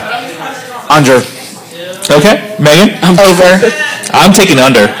will have. Under. Okay, Megan? Over. I'm taking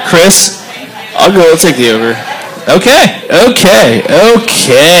under. Chris? I'll take the over. Okay. All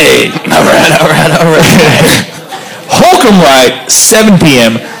right. Holcomb Right, 7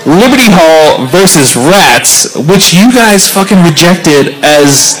 p.m. Liberty Hall versus Rats, which you guys fucking rejected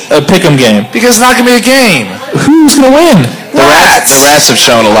as a pick'em game. Because it's not going to be a game. Who's going to win? The Rats have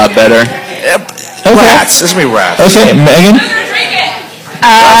shown a lot better. Okay. Rats. It's going to be Rats. Okay, Megan?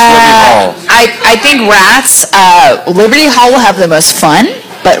 I think Rats. Liberty Hall will have the most fun,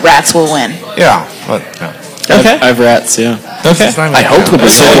 but Rats will win. Yeah. Okay. I have Rats, yeah. Okay. I hope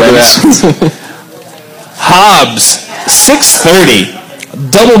Liberty Hall wins. Hobbs, 6:30.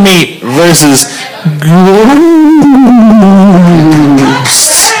 Double meat versus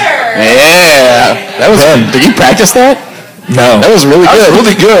Yeah. That was fun. Did you practice that? No. That was really good.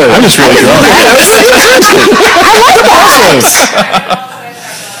 Really good. I'm just really drunk.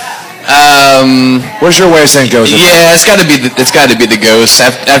 Where's your way of saying goes? Yeah, it's got to be the Ghosts.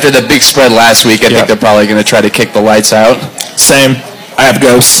 After the big spread last week, I think they're probably going to try to kick the lights out. Same. I have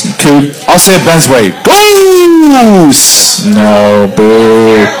Ghosts. Cool. I'll say it Ben's way. Ghosts! No,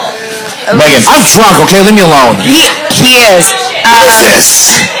 boo. Megan. I'm drunk, okay? Leave me alone. He is. I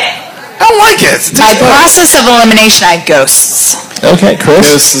don't like it. By process of elimination, I have Ghosts. Okay, Chris?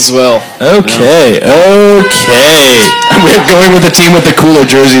 Ghosts as well. Okay. We're going with the team with the cooler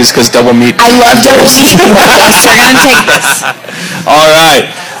jerseys because double meat. I love double meat. Yes, they're going to take this. All right.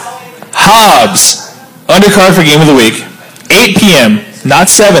 Hobbs. Undercard for Game of the Week. 8 p.m. Not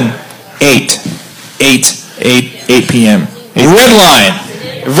 7. 8 p.m. Red Line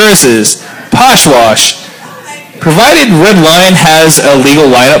versus Poshwash. Provided Red Line has a legal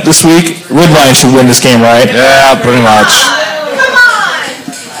lineup this week, Red Line should win this game, right? Yeah, pretty much.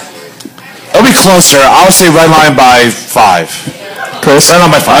 It'll be closer. I'll say Red Line by 5. Chris? Red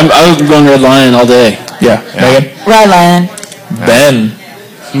Line by 5. I'm going Red Line all day. Yeah. Megan? Red Line. Ben?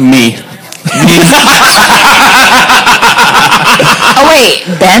 Me. Oh, wait.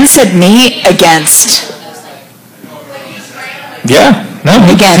 Ben said me against. Yeah. No,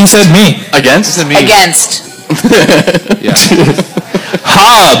 he said me. Against? Against.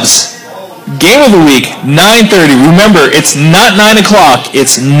 Hobbs. Game of the Week, 9:30. Remember, it's not 9 o'clock.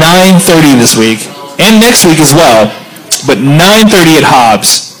 It's 9:30 this week. And next week as well. But 9:30 at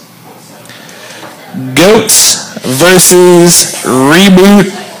Hobbs. Goats versus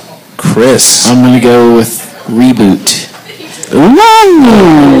Reboot. Chris. I'm going to go with Reboot.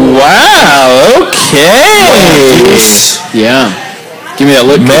 Ooh, wow, okay. Yeah. Give me that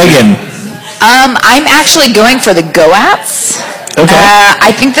look. Megan. I'm actually going for the Goats. Okay.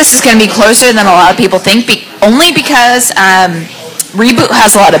 I think this is going to be closer than a lot of people think, only because Reboot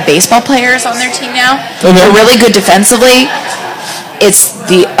has a lot of baseball players on their team now. Okay. They're really good defensively. It's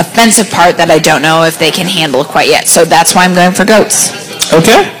the offensive part that I don't know if they can handle quite yet. So that's why I'm going for Goats.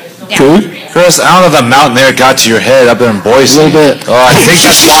 Okay. Yeah. Cool. Chris, I don't know if that Mountaineer got to your head up there in Boise. A little bit. Oh, I think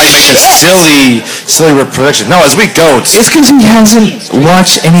that's why you're making silly prediction. No, it's weak Goats. It's because he hasn't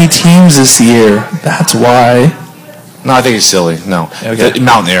watched any teams this year. That's why. No, I think he's silly. No. Okay.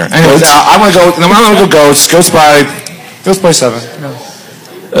 Mountaineer. Anyways, I'm going to go Goats. Goats by 7. Yeah.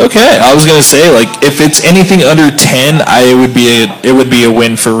 Okay, I was gonna say, like, if it's anything under 10, it would be a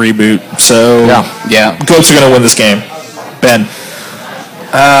win for Reboot. So yeah, Goats are gonna win this game. Ben.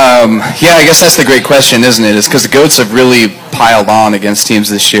 Yeah, I guess that's the great question, isn't it? It's because the Goats have really piled on against teams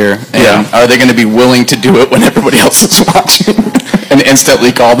this year. And are they going to be willing to do it when everybody else is watching and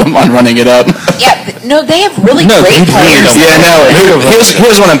instantly call them on running it up? Yeah, no, they have really great players. Yeah, no.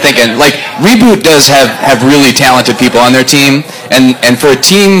 Here's what I'm thinking. Like, Reboot does have really talented people on their team, and for a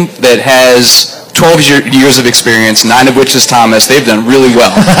team that has 12 years of experience, 9 of which is Thomas, they've done really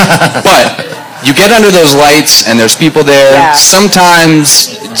well. But you get under those lights and there's people there. Yeah.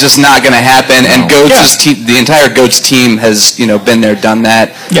 Sometimes just not going to happen. And Goats' team, the entire Goats team has been there, done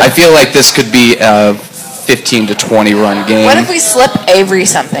that. Yeah. I feel like this could be a 15 to 20 run game. What if we slip Avery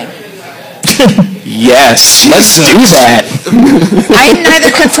something? Yes, let's do that. I'm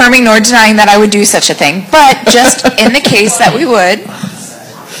neither confirming nor denying that I would do such a thing, but just in the case that we would.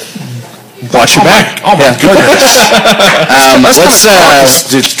 Watch your back. Oh my goodness.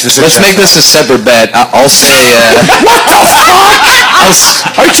 Let's make this a separate bet. I'll say. What the fuck?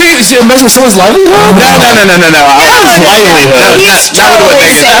 Are you messing with someone's livelihood? No. Livelihood. He's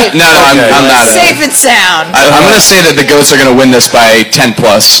totally safe. No, I'm not. Safe and sound. I'm going to say that the Goats are going to win this by 10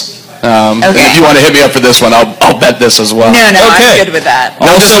 plus. And if you want to hit me up for this one, I'll bet this as well. No, Okay. I'm good with that.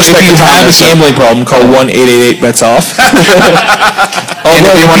 Also, if you have a gambling problem, call 1-888-BETS-OFF. And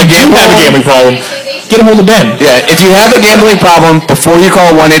if you want to have a gambling problem, get a hold of Ben. Yeah, if you have a gambling problem, before you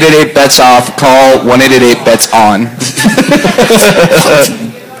call 1-888-BETS-OFF, call 1-888-BETS-ON.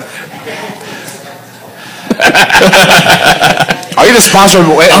 Are you the sponsor of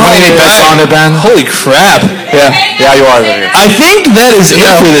 1-888-BETS-ON there, Ben? Holy crap. Yeah, you are. I think that is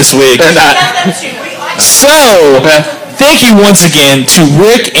it for this week. So, thank you once again to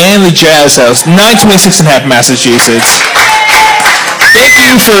Rick and the Jazz House, 926 and a half Massachusetts. Thank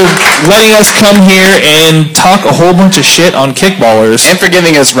you for letting us come here and talk a whole bunch of shit on kickballers. And for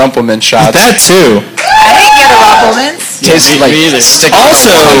giving us Rumpleman shots. That too. I didn't get a Rumplemans. Tastes like stick.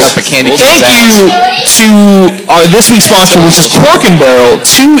 Also, thank you to this week's sponsor, which is Cork and Barrel.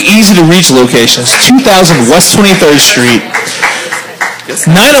 2 easy-to-reach locations, 2000 West 23rd Street,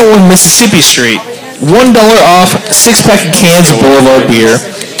 901 Mississippi Street. $1 off 6-pack of cans of Boulevard beer.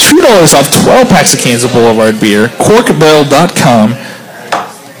 $2 off 12 packs of cans of Boulevard beer. Corkbarrel.com.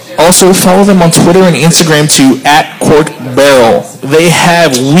 Also, follow them on Twitter and Instagram to @CorkBarrel. They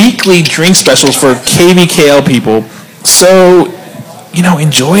have weekly drink specials for KVKL people. So,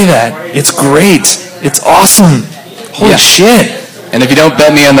 enjoy that. It's great. It's awesome. Holy shit. And if you don't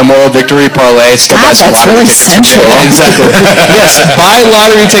bet me on the moral victory parlay, still buy some lottery tickets. Exactly. Yes, buy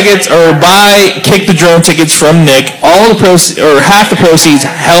lottery tickets or buy Kick the Drone tickets from Nick. All the proceeds, or half the proceeds,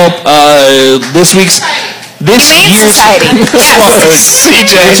 help this year's Society.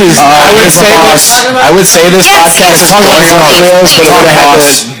 CJ, I would say this podcast is going on the rails, but it would have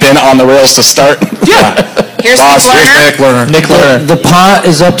been on the rails to start. Yeah. Here's Nick Lerner. Nick Lerner. The pot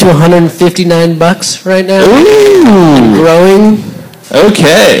is up to $159 right now. Ooh. Growing.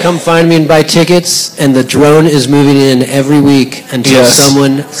 Okay. Come find me and buy tickets, and the drone is moving in every week until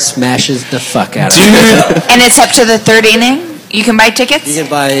someone smashes the fuck out of it. And it's up to the 3rd inning? You can buy tickets? You can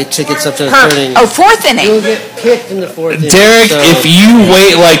buy tickets up to the 3rd inning. Oh, 4th inning. You'll get picked in the 4th inning. Derek, so. if you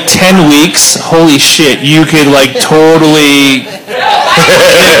wait like 10 weeks, holy shit, you could like totally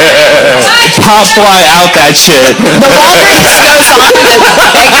pop fly out that shit. The longer this goes on,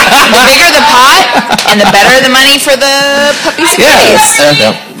 the bigger the pot, and the better the money for the puppies and kitties.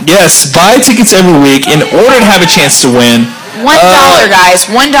 Yes, buy tickets every week in order to have a chance to win. $1,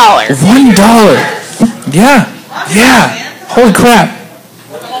 guys. $1. $1. Yeah. Holy crap.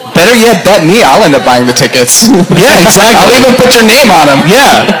 Better yet, bet me. I'll end up buying the tickets. Yeah, exactly. I'll even put your name on them.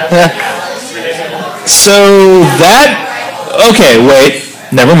 Yeah. So okay, wait.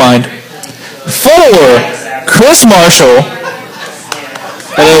 Never mind. For Chris Marshall.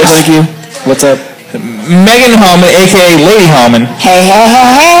 Hello, thank you. What's up? Megan Hallman, a.k.a. Lady Hallman.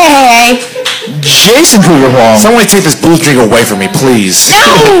 Hey. Jason Cougar Hall. Someone take this booze drink away from me, please.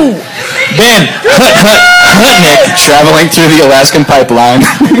 No! Ben Hutnick. Traveling through the Alaskan pipeline.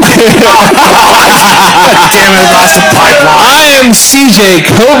 Damn it, Alaskan pipeline. I am CJ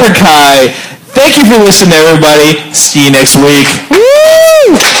Cobra Kai. Thank you for listening, everybody. See you next week.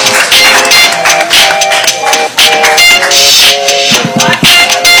 Woo!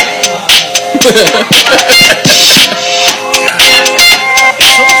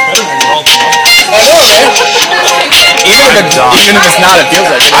 Even if it's not, it feels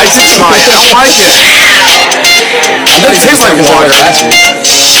like it. I just don't like it. It tastes like water.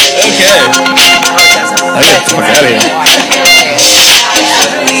 Okay. I got the fuck out of here.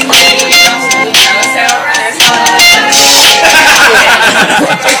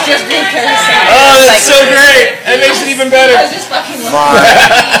 Oh, that's so great. That makes it even better. It's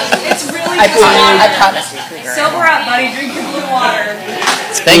really I promise you. sober up, buddy. Drink your blue water.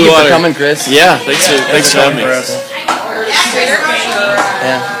 Thank you for coming, Chris. Yeah, thanks for having me.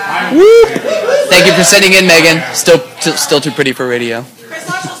 Yeah. Thank you for sitting in, Megan. Still too pretty for radio.